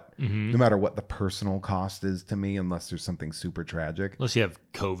matter what, no matter what the personal cost is to me, unless there's something super tragic. Unless you have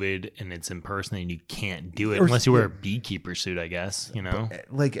COVID and it's in person and you can't do it, unless you wear a beekeeper suit, I guess, you know?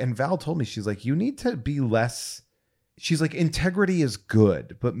 Like, and Val told me, she's like, you need to be less, she's like, integrity is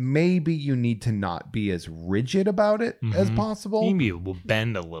good, but maybe you need to not be as rigid about it as possible. Maybe we'll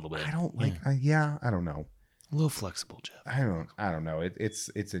bend a little bit. I don't like, I don't know. A little flexible, Jeff. I don't know. It's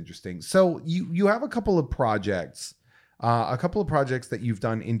interesting. So you have a couple of projects that you've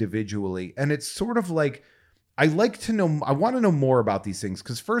done individually, and it's sort of like, I want to know more about these things,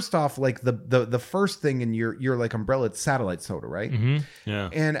 because first off, like the first thing in your like umbrella, it's Satellite Soda, right? Yeah.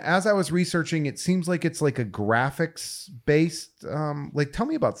 And as I was researching, it seems like it's like a graphics based. Like, tell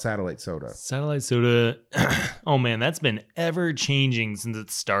me about Satellite Soda. Satellite Soda. Oh man, that's been ever changing since it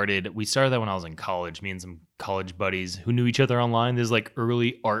started. We started that when I was in college. Me and some college buddies who knew each other online. There's like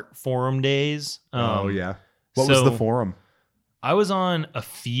early art forum days. Oh yeah. What was the forum? I was on a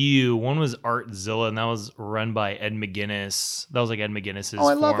few. One was Artzilla, and that was run by Ed McGuinness. That was like Ed McGuinness's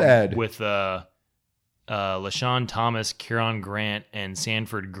I love Ed. With LaShawn Thomas, Kieran Grant, and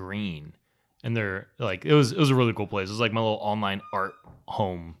Sanford Green. And they're like, it was a really cool place. It was like my little online art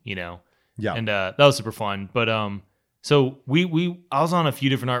home, you know? Yeah. And that was super fun. But so I was on a few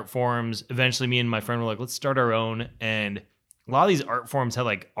different art forums. Eventually me and my friend were like, let's start our own. And a lot of these art forums had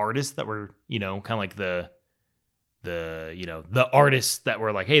like artists that were, you know, kind of like the artists that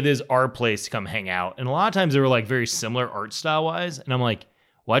were like, hey, this is our place to come hang out. And a lot of times they were like very similar art style wise. And I'm like,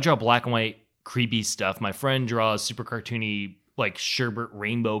 well, I draw black and white creepy stuff. My friend draws super cartoony, like sherbet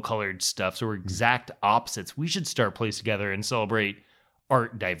rainbow colored stuff. So we're exact opposites. We should start a place together and celebrate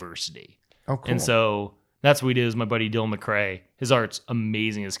art diversity. Oh, cool. And so that's what we did. Is my buddy Dylan McCrae. His art's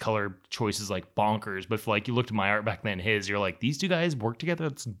amazing. His color choice is like bonkers. But if like you looked at my art back then, you're like, these two guys work together.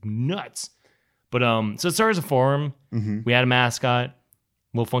 That's nuts. But so it started as a forum. We had a mascot,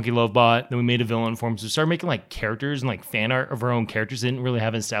 little Funky Love Bot. Then we made a villain forum. So we started making like characters and like fan art of our own characters. They didn't really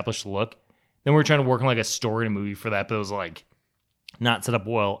have an established look. Then we were trying to work on like a story and a movie for that, but it was like not set up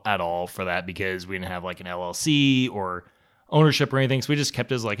well at all for that, because we didn't have like an LLC or ownership or anything. So we just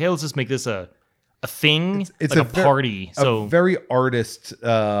kept it as like, hey, let's just make this a thing. It's like a party. So a very artist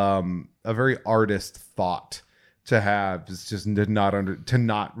thought to have is just to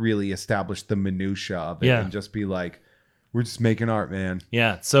not really establish the minutia of it, and just be like, we're just making art, man.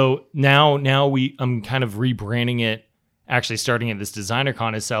 Yeah. So now I'm kind of rebranding it, actually starting at this designer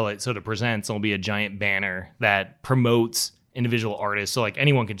con as Satellite Soda Presents. It'll be a giant banner that promotes individual artists. So like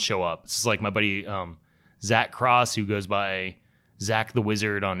anyone can show up. This is like my buddy Zach Cross, who goes by Zach the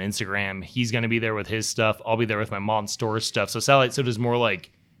Wizard on Instagram. He's going to be there with his stuff. I'll be there with my Monstore stuff. So Satellite Soda is more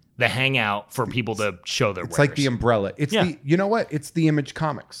like the hangout for people to show their It's wares. like the umbrella. It's you know what? It's the Image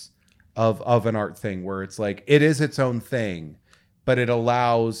Comics of an art thing, where it's like, it is its own thing, but it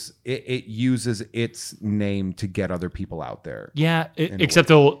uses its name to get other people out there. Yeah, except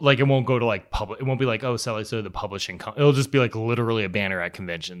it won't go to like public. It won't be like, oh, Satellite Soda, the publishing. It'll just be like literally a banner at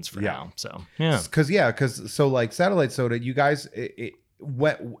conventions for now. So because so like Satellite Soda, you guys,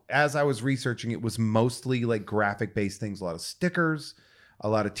 as I was researching, it was mostly like graphic based things, a lot of stickers, a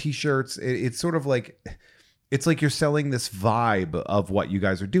lot of T-shirts. It's sort of like, it's like you're selling this vibe of what you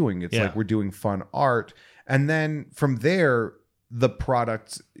guys are doing. It's like, we're doing fun art, and then from there, the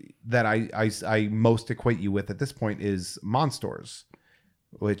product that I most equate you with at this point is Monstores,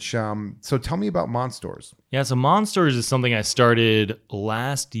 which so tell me about Monstores. Yeah, so Monstores is something I started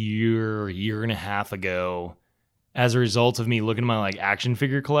last year and a half ago, as a result of me looking at my like action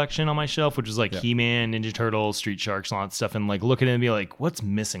figure collection on my shelf, which was like He-Man, Ninja Turtles, Street Sharks, and all that stuff, and like looking at it and be like, what's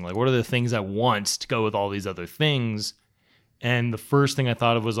missing? Like, what are the things I want to go with all these other things? And the first thing I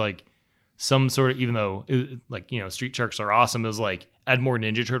thought of was like some sort of, even though Street Sharks are awesome, it was like, add more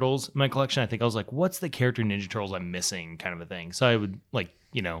Ninja Turtles in my collection. I think I was like, what's the character Ninja Turtles I'm missing, kind of a thing. So I would like,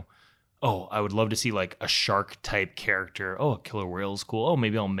 I would love to see like a shark type character. Oh, a killer whale is cool. Oh,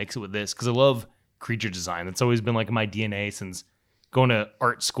 maybe I'll mix it with this, because I love creature design. That's always been like my DNA since going to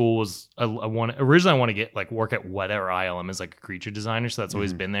art school. Was originally I want to get like work at whatever ILM as like a creature designer, so that's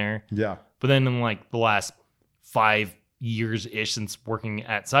always been there. Yeah. But then in like the last 5 years ish since working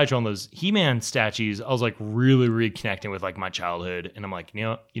at Sideshow on those He-Man statues, I was like really reconnecting with like my childhood, and I'm like, you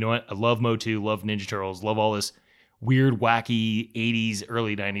know what? I love Motu, love Ninja Turtles, love all this weird, wacky 80s,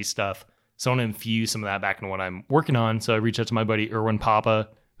 early 90s stuff. So I want to infuse some of that back into what I'm working on. So I reached out to my buddy Erwin Papa,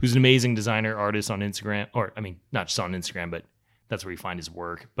 who's an amazing designer, artist on Instagram, or I mean, not just on Instagram, but that's where you find his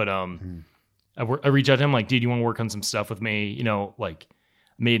work. But I reached out to him like, dude, you want to work on some stuff with me? You know, like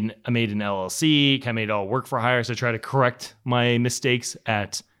I made an LLC, kind of made it all work for hire. So I try to correct my mistakes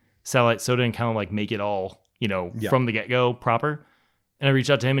at Satellite Soda and kind of like make it all, from the get-go proper. And I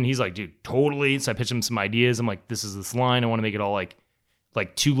reached out to him and he's like, dude, totally. So I pitched him some ideas. I'm like, this is this line. I want to make it all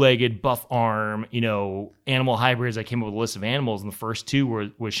like two-legged, buff arm, animal hybrids. I came up with a list of animals, and the first two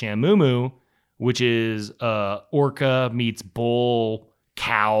was Shamumu, which is orca meets bull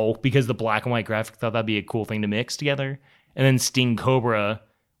cow, because the black and white graphic thought that'd be a cool thing to mix together. And then Sting Cobra,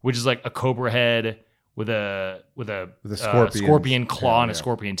 which is like a cobra head with a scorpion claw and a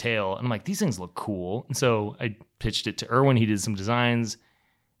scorpion tail. And I'm like, these things look cool. And so I pitched it to Erwin. He did some designs.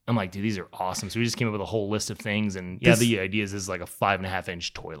 I'm like, dude, these are awesome. So we just came up with a whole list of things. And the idea is like a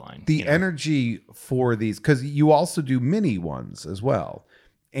 5.5-inch toy line. The energy for these, because you also do mini ones as well.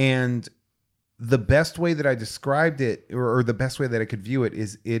 And the best way that I described it, or the best way that I could view it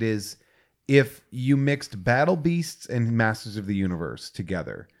is if you mixed Battle Beasts and Masters of the Universe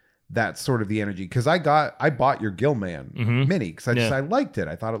together. That's sort of the energy. Because I bought your Gillman mini because I liked it.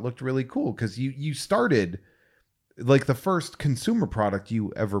 I thought it looked really cool because you started like the first consumer product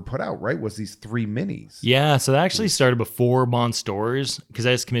you ever put out, right? Was these 3 minis. Yeah, so that actually started before Monstores, because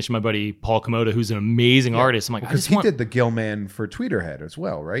I just commissioned my buddy Paul Komoda, who's an amazing artist. I'm like, because he did the Gillman for Tweeterhead as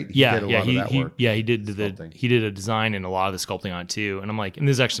well, right? He did a lot of that work. He did a design and a lot of the sculpting on it too. And I'm like, and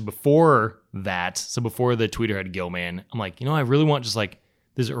this is actually before that, so before the Tweeterhead Gillman, I'm like, I really want just like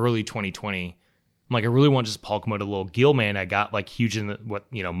this early 2020. I'm like, I really want just Paul Komoda little Gillman. I got like huge in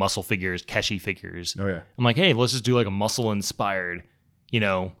the muscle figures, Keshi figures. Oh yeah. I'm like, hey, let's just do like a muscle inspired,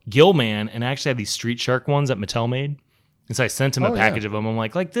 Gillman. And I actually had these Street Shark ones that Mattel made. And so I sent him a package of them. I'm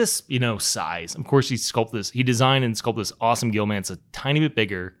like this, size. Of course, he designed and sculpted this awesome Gillman. It's a tiny bit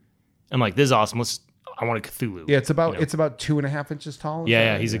bigger. I'm like, this is awesome. I want a Cthulhu. Yeah, it's about 2.5 inches tall.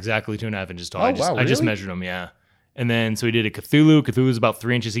 Yeah, he's exactly 2.5 inches tall. Oh, wow, I just measured him. Yeah. And then, so he did a Cthulhu. Cthulhu's about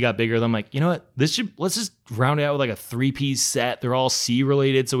 3 inches. He got bigger. Then I'm like, you know what? Let's just round it out with like a 3-piece set. They're all sea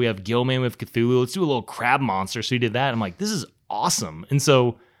related. So we have Gillman with Cthulhu. Let's do a little crab monster. So he did that. I'm like, this is awesome. And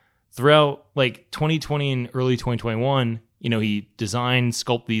so throughout like 2020 and early 2021, he designed,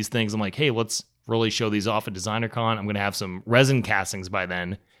 sculpt these things. I'm like, hey, let's really show these off at DesignerCon. I'm going to have some resin castings by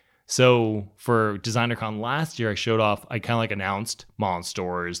then. So for DesignerCon last year, I kind of like announced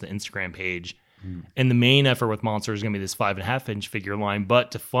Monstores, the Instagram page. And the main effort with Monster is going to be this 5.5-inch figure line.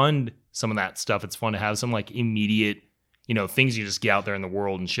 But to fund some of that stuff, it's fun to have some like immediate, things you just get out there in the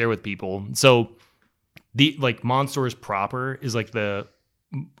world and share with people. So the like Monsters proper is like the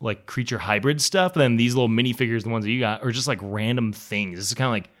like creature hybrid stuff. And then these little minifigures, the ones that you got, are just like random things. This is kind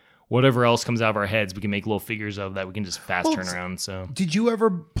of like whatever else comes out of our heads, we can make little figures of that we can just fast turn around. So, did you ever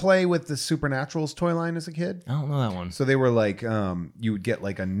play with the Supernaturals toy line as a kid? I don't know that one. So they were like, you would get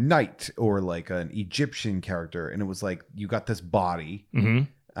like a knight or like an Egyptian character, and it was like you got this body, and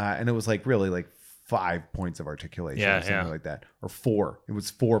it was like really like 5 points of articulation, or something like that, or 4. It was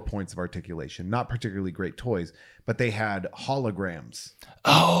 4 points of articulation. Not particularly great toys, but they had holograms.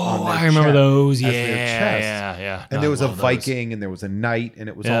 Oh, I remember those. Yeah. And No, there was a Viking, and there was a knight, and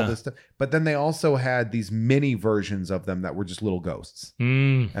it was all this stuff. But then they also had these mini versions of them that were just little ghosts,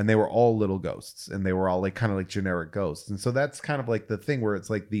 and they were all little ghosts, and they were all like kind of like generic ghosts. And so that's kind of like the thing where it's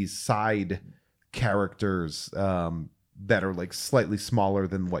like these side characters that are like slightly smaller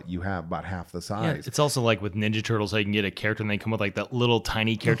than what you have, about half the size. Yeah, it's also like with Ninja Turtles, how you can get a character and they come with like that little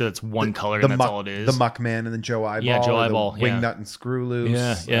tiny character that's one color and that's all it is. The Muckman and then Joe Eyeball. Yeah, Joe Eyeball. Wingnut and Screw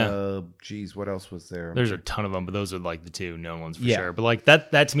Loose. Yeah. Geez, what else was there? There's a ton of them, but those are like the 2 known ones for sure. But like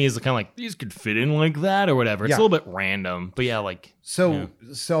that to me is kind of like these could fit in like that or whatever. It's a little bit random, but like. So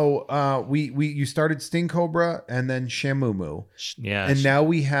you started Sting Cobra and then Shamumu. Yeah. And now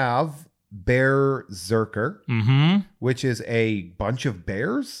we have Bear Zerker, which is a bunch of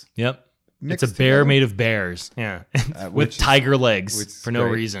bears. Yep. mixed It's a bear together, made of bears. Yeah. With which is- tiger legs which is for no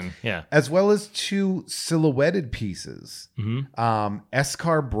great. reason. Yeah. as well as 2 silhouetted pieces.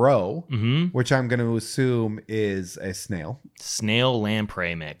 Escar Bro, which I'm going to assume is a snail. Snail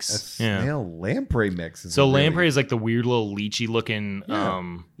lamprey mix. Snail lamprey mix. So lamprey is like the weird little leechy looking,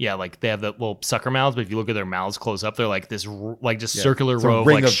 Yeah. like they have the little sucker mouths, but if you look at their mouths close up, they're like this, like just circular It's a row of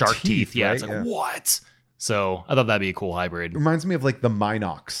ring like of shark teeth. teeth, Yeah, it's right? like Yeah. what? So I thought that'd be a cool hybrid. Reminds me of like the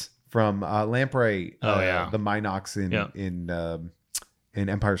Minox from Lamprey. The Minox in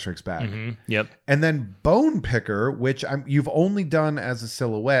Empire Strikes Back. Yep. And then Bone Picker, which you've only done as a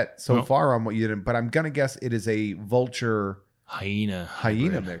silhouette so far on what you did, but I'm gonna guess it is a vulture Hyena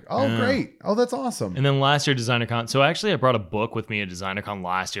hyena mix. Oh, great! Oh, that's awesome. And then last year, DesignerCon. So actually, I brought a book with me at DesignerCon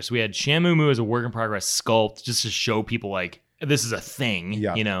last year. So we had Shamumu as a work in progress sculpt, just to show people like this is a thing,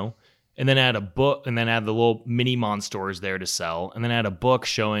 you know. And then I had a book, and then I had the little mini monsters there to sell, and then I had a book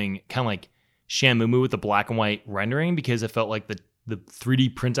showing kind of like Shamumu with the black and white rendering because it felt like the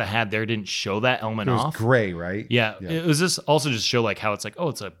 3D print I had there didn't show that element it was off. gray, right? Yeah, it was just also just show like how it's like, oh,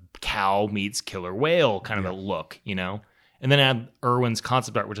 it's a cow meets killer whale kind of a look, you know. And then I had Irwin's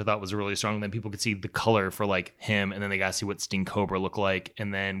concept art, which I thought was really strong. And then people could see the color for like him, and then they got to see what Sting Cobra looked like.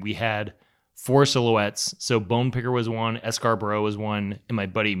 And then we had 4 silhouettes. So Bone Picker was one, Escar Bro was one, and my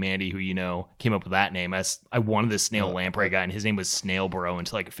buddy Mandy, who you know, came up with that name. I wanted this Snail Lamprey guy, and his name was Snail Bro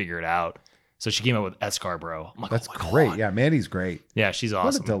until I could figure it out. So she came up with Escar Bro. I'm like, That's oh my great. God. Yeah, Mandy's great. Yeah, she's What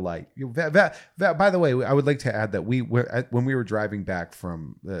awesome. a delight. By the way, I would like to add that when we were driving back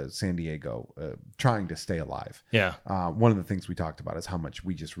from San Diego, trying to stay alive. Yeah. One of the things we talked about is how much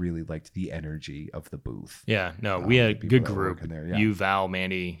we just really liked the energy of the booth. Yeah. No, we had a people good that were group. working there, yeah. You, Val,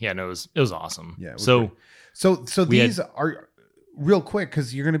 Mandy. Yeah, no, it was awesome. Yeah. It was So great. So these are real quick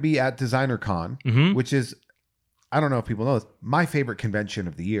because you're going to be at DesignerCon, which is, I don't know if people know this, my favorite convention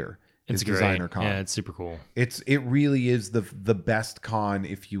of the year. it's is great. DesignerCon. Yeah, it's super cool. It really is the best con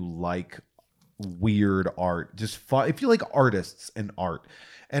if you like weird art, just fun, if you like artists and art.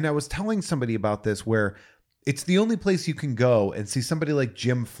 And I was telling somebody about this where it's the only place you can go and see somebody like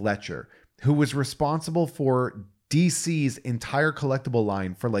Jim Fletcher, who was responsible for DC's entire collectible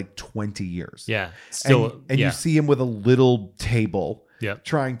line for like 20 years. Yeah. Still, and yeah. you see him with a little table Yep.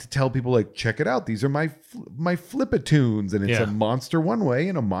 trying to tell people like, check it out, these are my Flipitoons, and it's Yeah. a monster one way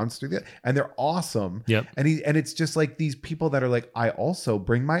and a monster the other, and they're awesome. Yep. And it's just like these people that are like, I also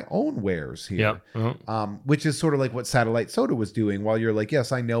bring my own wares here. Yep. Uh-huh. Which is sort of like what Satellite Soda was doing, while you're like,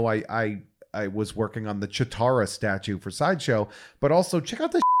 yes, I know I was working on the Chitara statue for Sideshow, but also check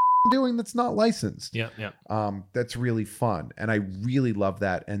out the I'm doing that's not licensed. Yeah. Yeah. That's really fun, and I really love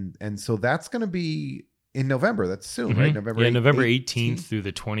that. And so that's going to be in November. That's soon, right? November 18th through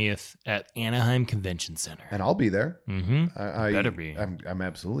the 20th at Anaheim Convention Center. And I'll be there. I better be. I'm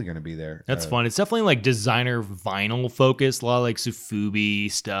absolutely going to be there. That's fun. It's definitely like designer vinyl focused, a lot of like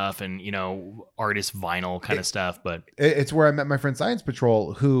Sufubi stuff and, you know, artist vinyl kind of stuff. But it's where I met my friend Science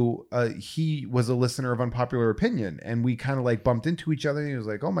Patrol, who he was a listener of Unpopular Opinion, and we kind of like bumped into each other. And he was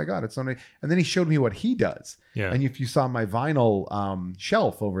like, "Oh my god, it's so nice!" And then he showed me what he does. Yeah. And if you saw my vinyl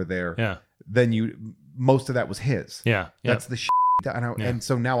shelf over there, yeah, then most of that was his. Yeah. That's the and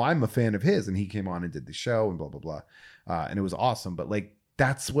so now I'm a fan of his, and he came on and did the show and blah blah blah, and it was awesome. But like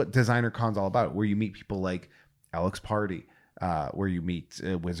that's what DesignerCon's all about, where you meet people like Alex Party, where you meet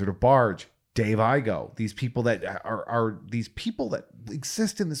Wizard of Barge, Dave Igo, these people that are these people that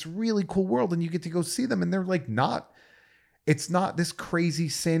exist in this really cool world, and you get to go see them, and they're like it's not this crazy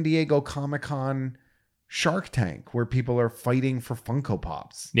San Diego Comic-Con Shark Tank where people are fighting for Funko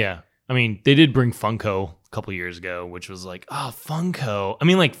Pops. Yeah. I mean, they did bring Funko a couple years ago, which was like, oh, Funko. I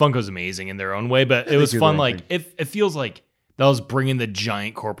mean, like Funko's amazing in their own way, but it was fun. Like it feels like that was bringing the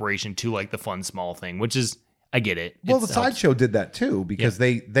giant corporation to like the fun small thing, which is, I get it. Well, the Sideshow did that too, because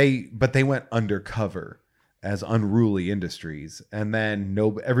they went undercover as Unruly Industries, and then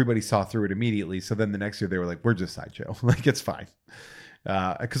everybody saw through it immediately. So then the next year they were like, we're just Sideshow, like it's fine.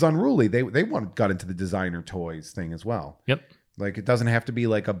 Because Unruly, they got into the designer toys thing as well. Yep. Like it doesn't have to be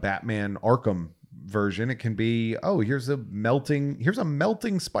like a Batman Arkham version. It can be, here's a melting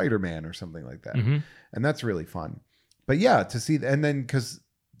Spider-Man or something like that. Mm-hmm. And that's really fun. But yeah, to see, and then because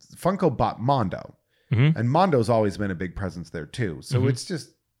Funko bought Mondo, and Mondo's always been a big presence there too. So it's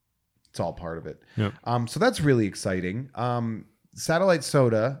all part of it. Yep. So that's really exciting. Satellite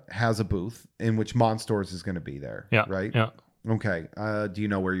Soda has a booth in which Monstores is going to be there. Yeah. Right. Yeah. Okay. Do you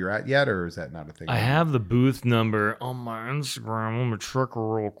know where you're at yet, or is that not a thing? I have the booth number on my Instagram. I'm gonna check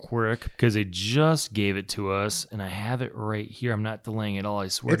real quick because they just gave it to us, and I have it right here. I'm not delaying at all. I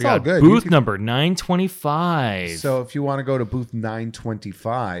swear It's to all God. good. Booth number 925. So if you want to go to booth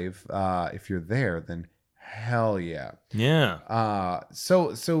 925, if you're there, then hell yeah. Yeah.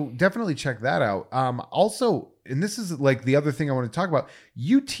 So definitely check that out. Also, and this is like the other thing I want to talk about.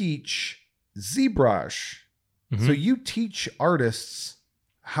 You teach ZBrush. Mhm. So you teach artists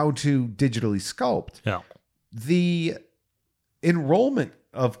how to digitally sculpt. Yeah. The enrollment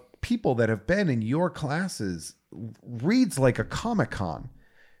of people that have been in your classes reads like a Comic-Con.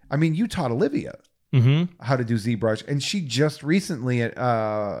 I mean, you taught Olivia Mm-hmm. how to do ZBrush, and she just recently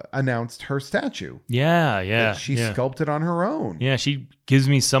announced her statue. Yeah. That she sculpted on her own. Yeah, she gives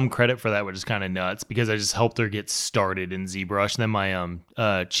me some credit for that, which is kind of nuts because I just helped her get started in ZBrush. And then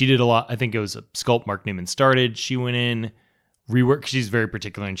my she did a lot. I think it was a sculpt Mark Newman started. She went in, reworked. She's very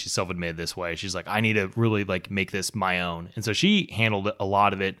particular and she's self-admitted this way. She's like, I need to really like make this my own. And so she handled a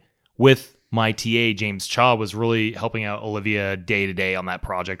lot of it with my TA James Cha was really helping out Olivia day to day on that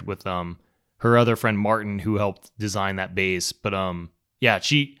project with her other friend Martin who helped design that base. But yeah,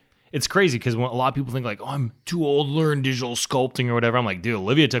 it's crazy because a lot of people think like, oh, I'm too old to learn digital sculpting or whatever. I'm like, dude,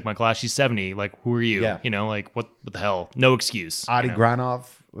 Olivia took my class. She's 70. Like, who are you? Yeah. You know, like what the hell? No excuse. Adi you know? Granov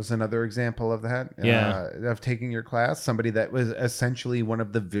was another example of that. Yeah. Of taking your class. Somebody that was essentially one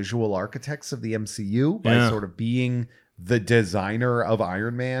of the visual architects of the MCU by sort of being the designer of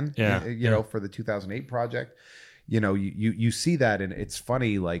Iron Man. Yeah. You know, for the 2008 project. You know, you see that, and it's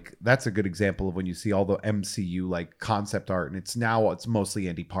funny. Like that's a good example of when you see all the MCU like concept art, and it's mostly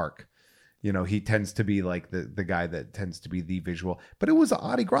Andy Park. You know, he tends to be like the guy that tends to be the visual. But it was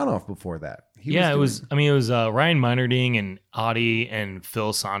Adi Granov before that. It was Ryan Meinerding and Adi and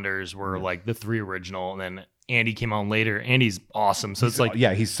Phil Saunders were like the three original, and then Andy came on later. Andy's awesome. So it's like,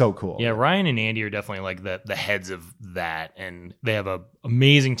 yeah, he's so cool. Yeah, Ryan and Andy are definitely like the heads of that, and they have a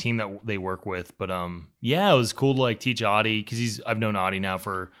amazing team that they work with. But yeah, it was cool to like teach Adi because I've known Adi now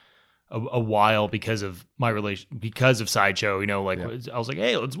for a while because of because of Sideshow. You know, like I was like,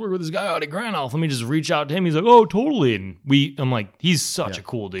 hey, let's work with this guy Adi Granov. Let me just reach out to him. He's like, oh, totally. And I'm like, he's such a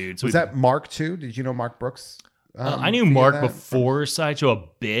cool dude. So was that Mark too? Did you know Mark Brooks? I knew Mark before Sideshow a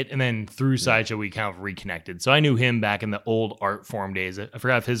bit, and then through Sideshow we kind of reconnected. So I knew him back in the old art form days. I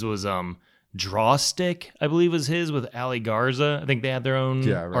forgot if his was Drawstick, I believe was his with Ali Garza. I think they had their own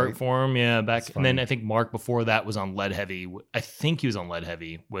art form. Yeah, back. And then I think Mark before that was on Lead Heavy. I think he was on Lead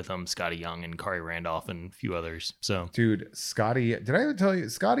Heavy with Scotty Young and Kari Randolph and a few others. So dude, Scotty, did I ever tell you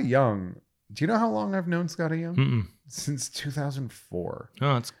Scotty Young? Do you know how long I've known Scotty Young? Mm-mm. Since 2004.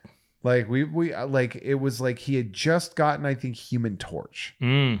 Oh, it's like we like it was like he had just gotten, I think, Human Torch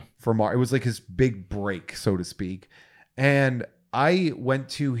for Mark. It was like his big break, so to speak. And I went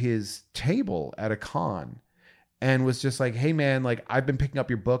to his table at a con and was just like, hey man, like I've been picking up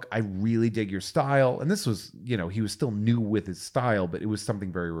your book. I really dig your style. And this was, you know, he was still new with his style, but it was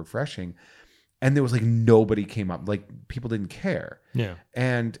something very refreshing. And there was like nobody came up, like people didn't care. Yeah.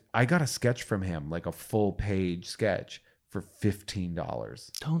 And I got a sketch from him, like a full page sketch for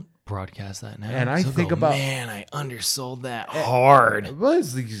 $15. Don't broadcast that now. And I think about, man, I undersold that hard.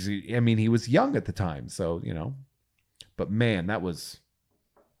 I mean, he was young at the time, so you know. But man, that was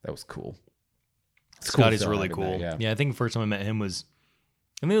cool. Scotty's really cool. Yeah, I think the first time I met him was,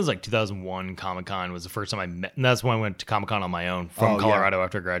 I think it was like 2001 Comic-Con was the first time I met, and that's when I went to Comic-Con on my own from Colorado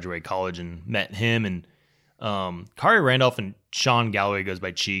after I graduated college and met him. And Kari Randolph and Sean Galloway goes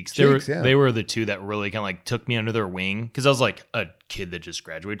by Cheeks. They were the two that really kind of like took me under their wing because I was like a kid that just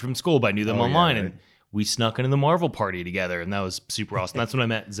graduated from school, but I knew them online, and we snuck into the Marvel party together, and that was super awesome. That's when I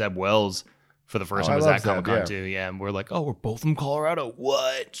met Zeb Wells for the first time. Was at Comic-Con too. Yeah, and we're like, oh, we're both from Colorado.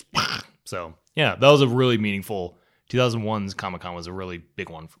 What? So yeah, that was a really meaningful. 2001's Comic-Con was a really big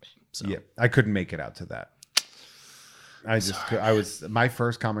one for me. So yeah, I couldn't make it out to that. My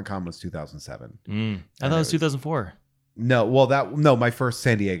first Comic-Con was 2007. I thought it was 2004. No, my first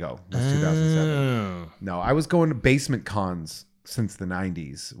San Diego was 2007. No, I was going to basement cons since the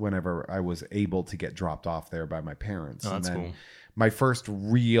 90s whenever I was able to get dropped off there by my parents. Oh, that's cool. My first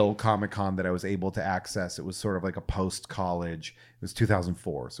real Comic-Con that I was able to access, it was sort of like a post-college. It was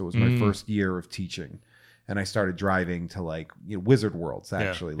 2004. So it was my first year of teaching. And I started driving to like Wizard Worlds,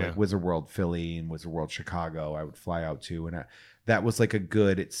 actually, like Wizard World Philly and Wizard World Chicago. I would fly out to, and that was like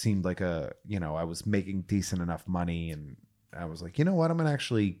it seemed like I was making decent enough money, and I was like, you know what, I'm gonna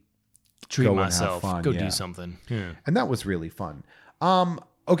actually treat myself, go do something. Yeah. And that was really fun.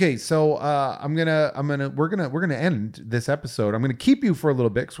 Okay, so we're gonna end this episode. I'm gonna keep you for a little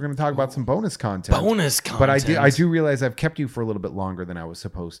bit because we're gonna talk about some bonus content. Bonus content. But I do realize I've kept you for a little bit longer than I was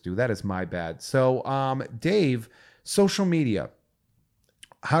supposed to. That is my bad. So, Dave, social media.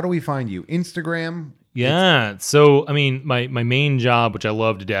 How do we find you? Instagram. Yeah. So, I mean, my main job, which I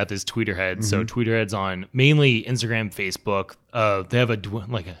love to death, is Tweeterhead. So Tweeterhead's on mainly Instagram, Facebook. They have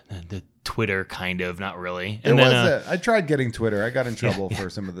the Twitter, kind of, not really. And I tried getting Twitter. I got in trouble for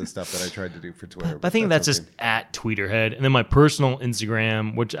some of the stuff that I tried to do for Twitter. But I think that's just at Tweeterhead. And then my personal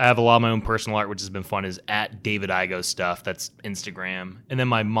Instagram, which I have a lot of my own personal art, which has been fun, is at David Igo Stuff. That's Instagram. And then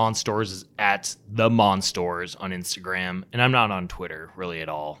my Monstores is at the Monstores on Instagram. And I'm not on Twitter really at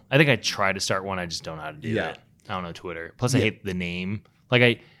all. I think I tried to start one. I just don't know how to do it. I don't know Twitter. Plus, I hate the name.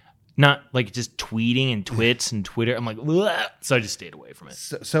 Not like just tweeting and twits and Twitter. I'm like, bleh. So I just stayed away from it.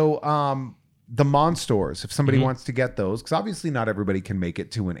 So the Monstores, if somebody wants to get those, because obviously not everybody can make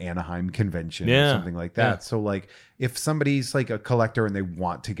it to an Anaheim convention or something like that. Yeah. So like if somebody's like a collector and they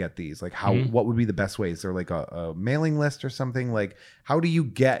want to get these, like what would be the best way? Is there like a mailing list or something? Like how do you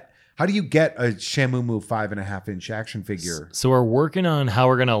get a Shamumu 5.5-inch action figure? So we're working on how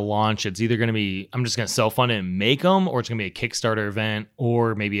we're going to launch. It's either going to be, I'm just going to self-fund it and make them, or it's going to be a Kickstarter event,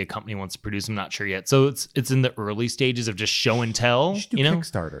 or maybe a company wants to produce them. Not sure yet. So it's in the early stages of just show and tell. You should do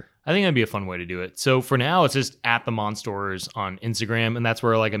Kickstarter. I think that'd be a fun way to do it. So for now, it's just at the Monstores on Instagram, and that's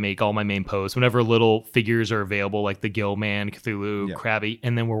where I make all my main posts. Whenever little figures are available, like the Gilman, Cthulhu, Krabby,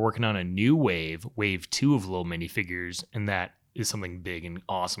 and then we're working on a new wave 2 of little minifigures, and that is something big and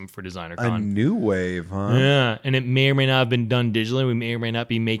awesome for DesignerCon. A new wave, huh? Yeah, and it may or may not have been done digitally. We may or may not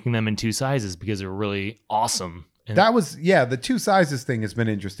be making them in 2 sizes because they're really awesome. And that was, the 2 sizes thing has been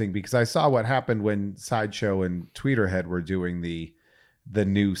interesting because I saw what happened when Sideshow and Tweeterhead were doing the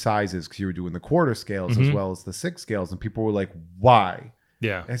new sizes, because you were doing the quarter scales as well as the 6 scales, and people were like, why?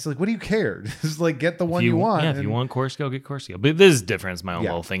 Yeah. And it's like, what do you care? Just like get the one you want. Yeah, if you want core scale, get core scale. But this is different. It's my own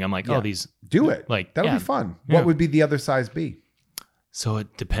little thing. I'm like, these. Do it. Like, that'll be fun. Yeah. What would be the other size be? So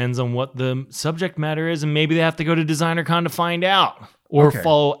it depends on what the subject matter is, and maybe they have to go to DesignerCon to find out, or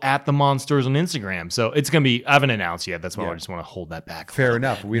follow at the Monstores on Instagram. So it's going to be, I haven't announced yet. That's why I just want to hold that back. Fair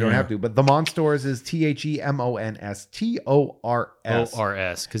enough. We don't have to. But the Monstores is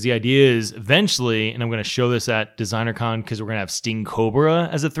TheMonstors. Because the idea is eventually, and I'm going to show this at DesignerCon because we're going to have Sting Cobra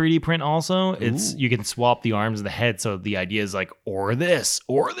as a 3D print also. You can swap the arms and the head. So the idea is like, or this,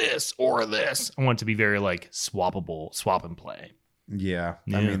 or this, or this. I want it to be very like swappable, swap and play. Yeah.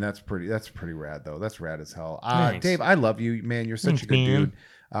 I mean that's pretty rad though. That's rad as hell. Dave, I love you, man. You're such a good dude.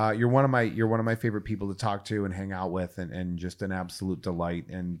 You're one of my favorite people to talk to and hang out with, and just an absolute delight.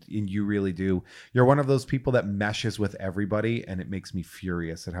 And you really do. You're one of those people that meshes with everybody, and it makes me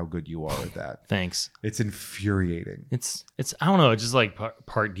furious at how good you are at that. Thanks. It's infuriating. It's I don't know. It's just like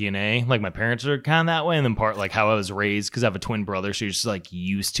part DNA. Like my parents are kind of that way, and then part like how I was raised, because I have a twin brother, so you're just like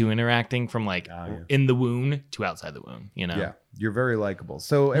used to interacting from like in the womb to outside the womb. You know. Yeah. You're very likable.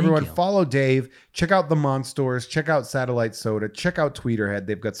 So everyone follow Dave. Check out the Monstores. Check out Satellite Soda. Check out Tweeterhead.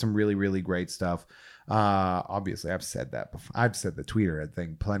 They've got some really, really great stuff. Obviously, I've said that before. I've said the Tweeterhead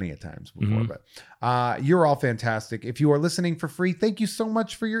thing plenty of times before, but you're all fantastic. If you are listening for free, thank you so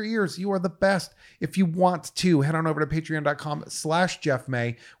much for your ears. You are the best. If you want to, head on over to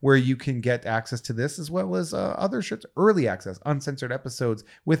patreon.com/JeffMay, where you can get access to this as well as other shirts, early access, uncensored episodes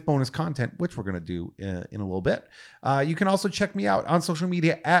with bonus content, which we're going to do in a little bit. You can also check me out on social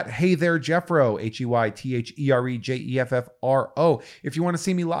media at Hey There Jeffro, HeyThereJeffro. If you want to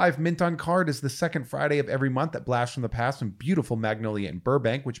see me live, Mint on Card is the second Friday of every month at Blast from the Past in beautiful Magnolia in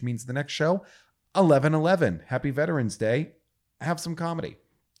Burbank, which means the next show, 11/11. Happy Veterans Day. Have some comedy.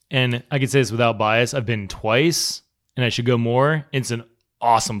 And I can say this without bias. I've been twice, and I should go more. It's an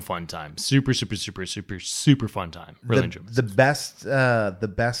awesome fun time. Super, super, super, super, super fun time. Really enjoyed it. The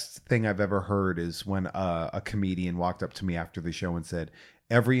best thing I've ever heard is when a comedian walked up to me after the show and said,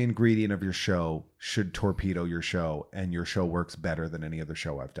 every ingredient of your show should torpedo your show, and your show works better than any other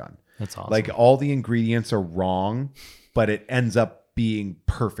show I've done. That's awesome. Like all the ingredients are wrong, but it ends up being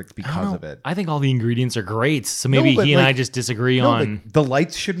perfect because of it. I think all the ingredients are great. So maybe he and I just disagree on. Like the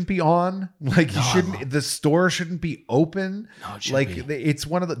lights shouldn't be on. Like you shouldn't. The store shouldn't be open. No, it shouldn't be. It's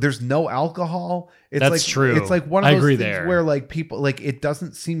one of the. There's no alcohol. It's That's like, true. It's like one of those things where like people like it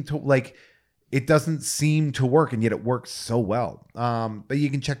doesn't seem to like. it doesn't seem to work, and yet it works so well. But you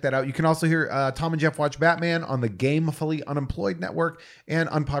can check that out. You can also hear Tom and Jeff Watch Batman on the Gamefully Unemployed Network, and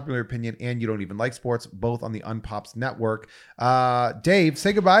Unpopular Opinion and You Don't Even Like Sports, both on the Unpops Network. Dave,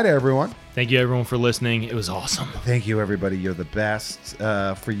 say goodbye to everyone. Thank you, everyone, for listening. It was awesome. Thank you, everybody. You're the best.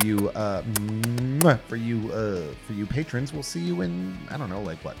 For you patrons, we'll see you in, I don't know,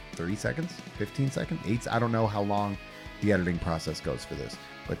 like what, 30 seconds, 15 seconds, 8. I don't know how long the editing process goes for this.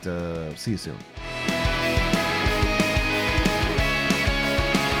 But see you soon.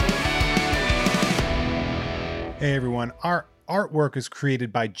 Hey everyone, our artwork is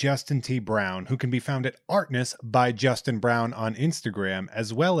created by Justin T. Brown, who can be found at Artness by Justin Brown on Instagram,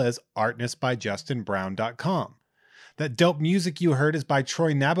 as well as artnessbyjustinbrown.com. That dope music you heard is by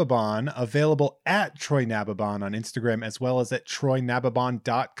Troy Nababon, available at Troy Nababon on Instagram, as well as at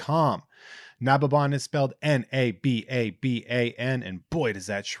troynababon.com. Nababon is spelled Nababan, and boy, does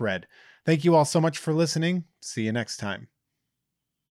that shred. Thank you all so much for listening. See you next time.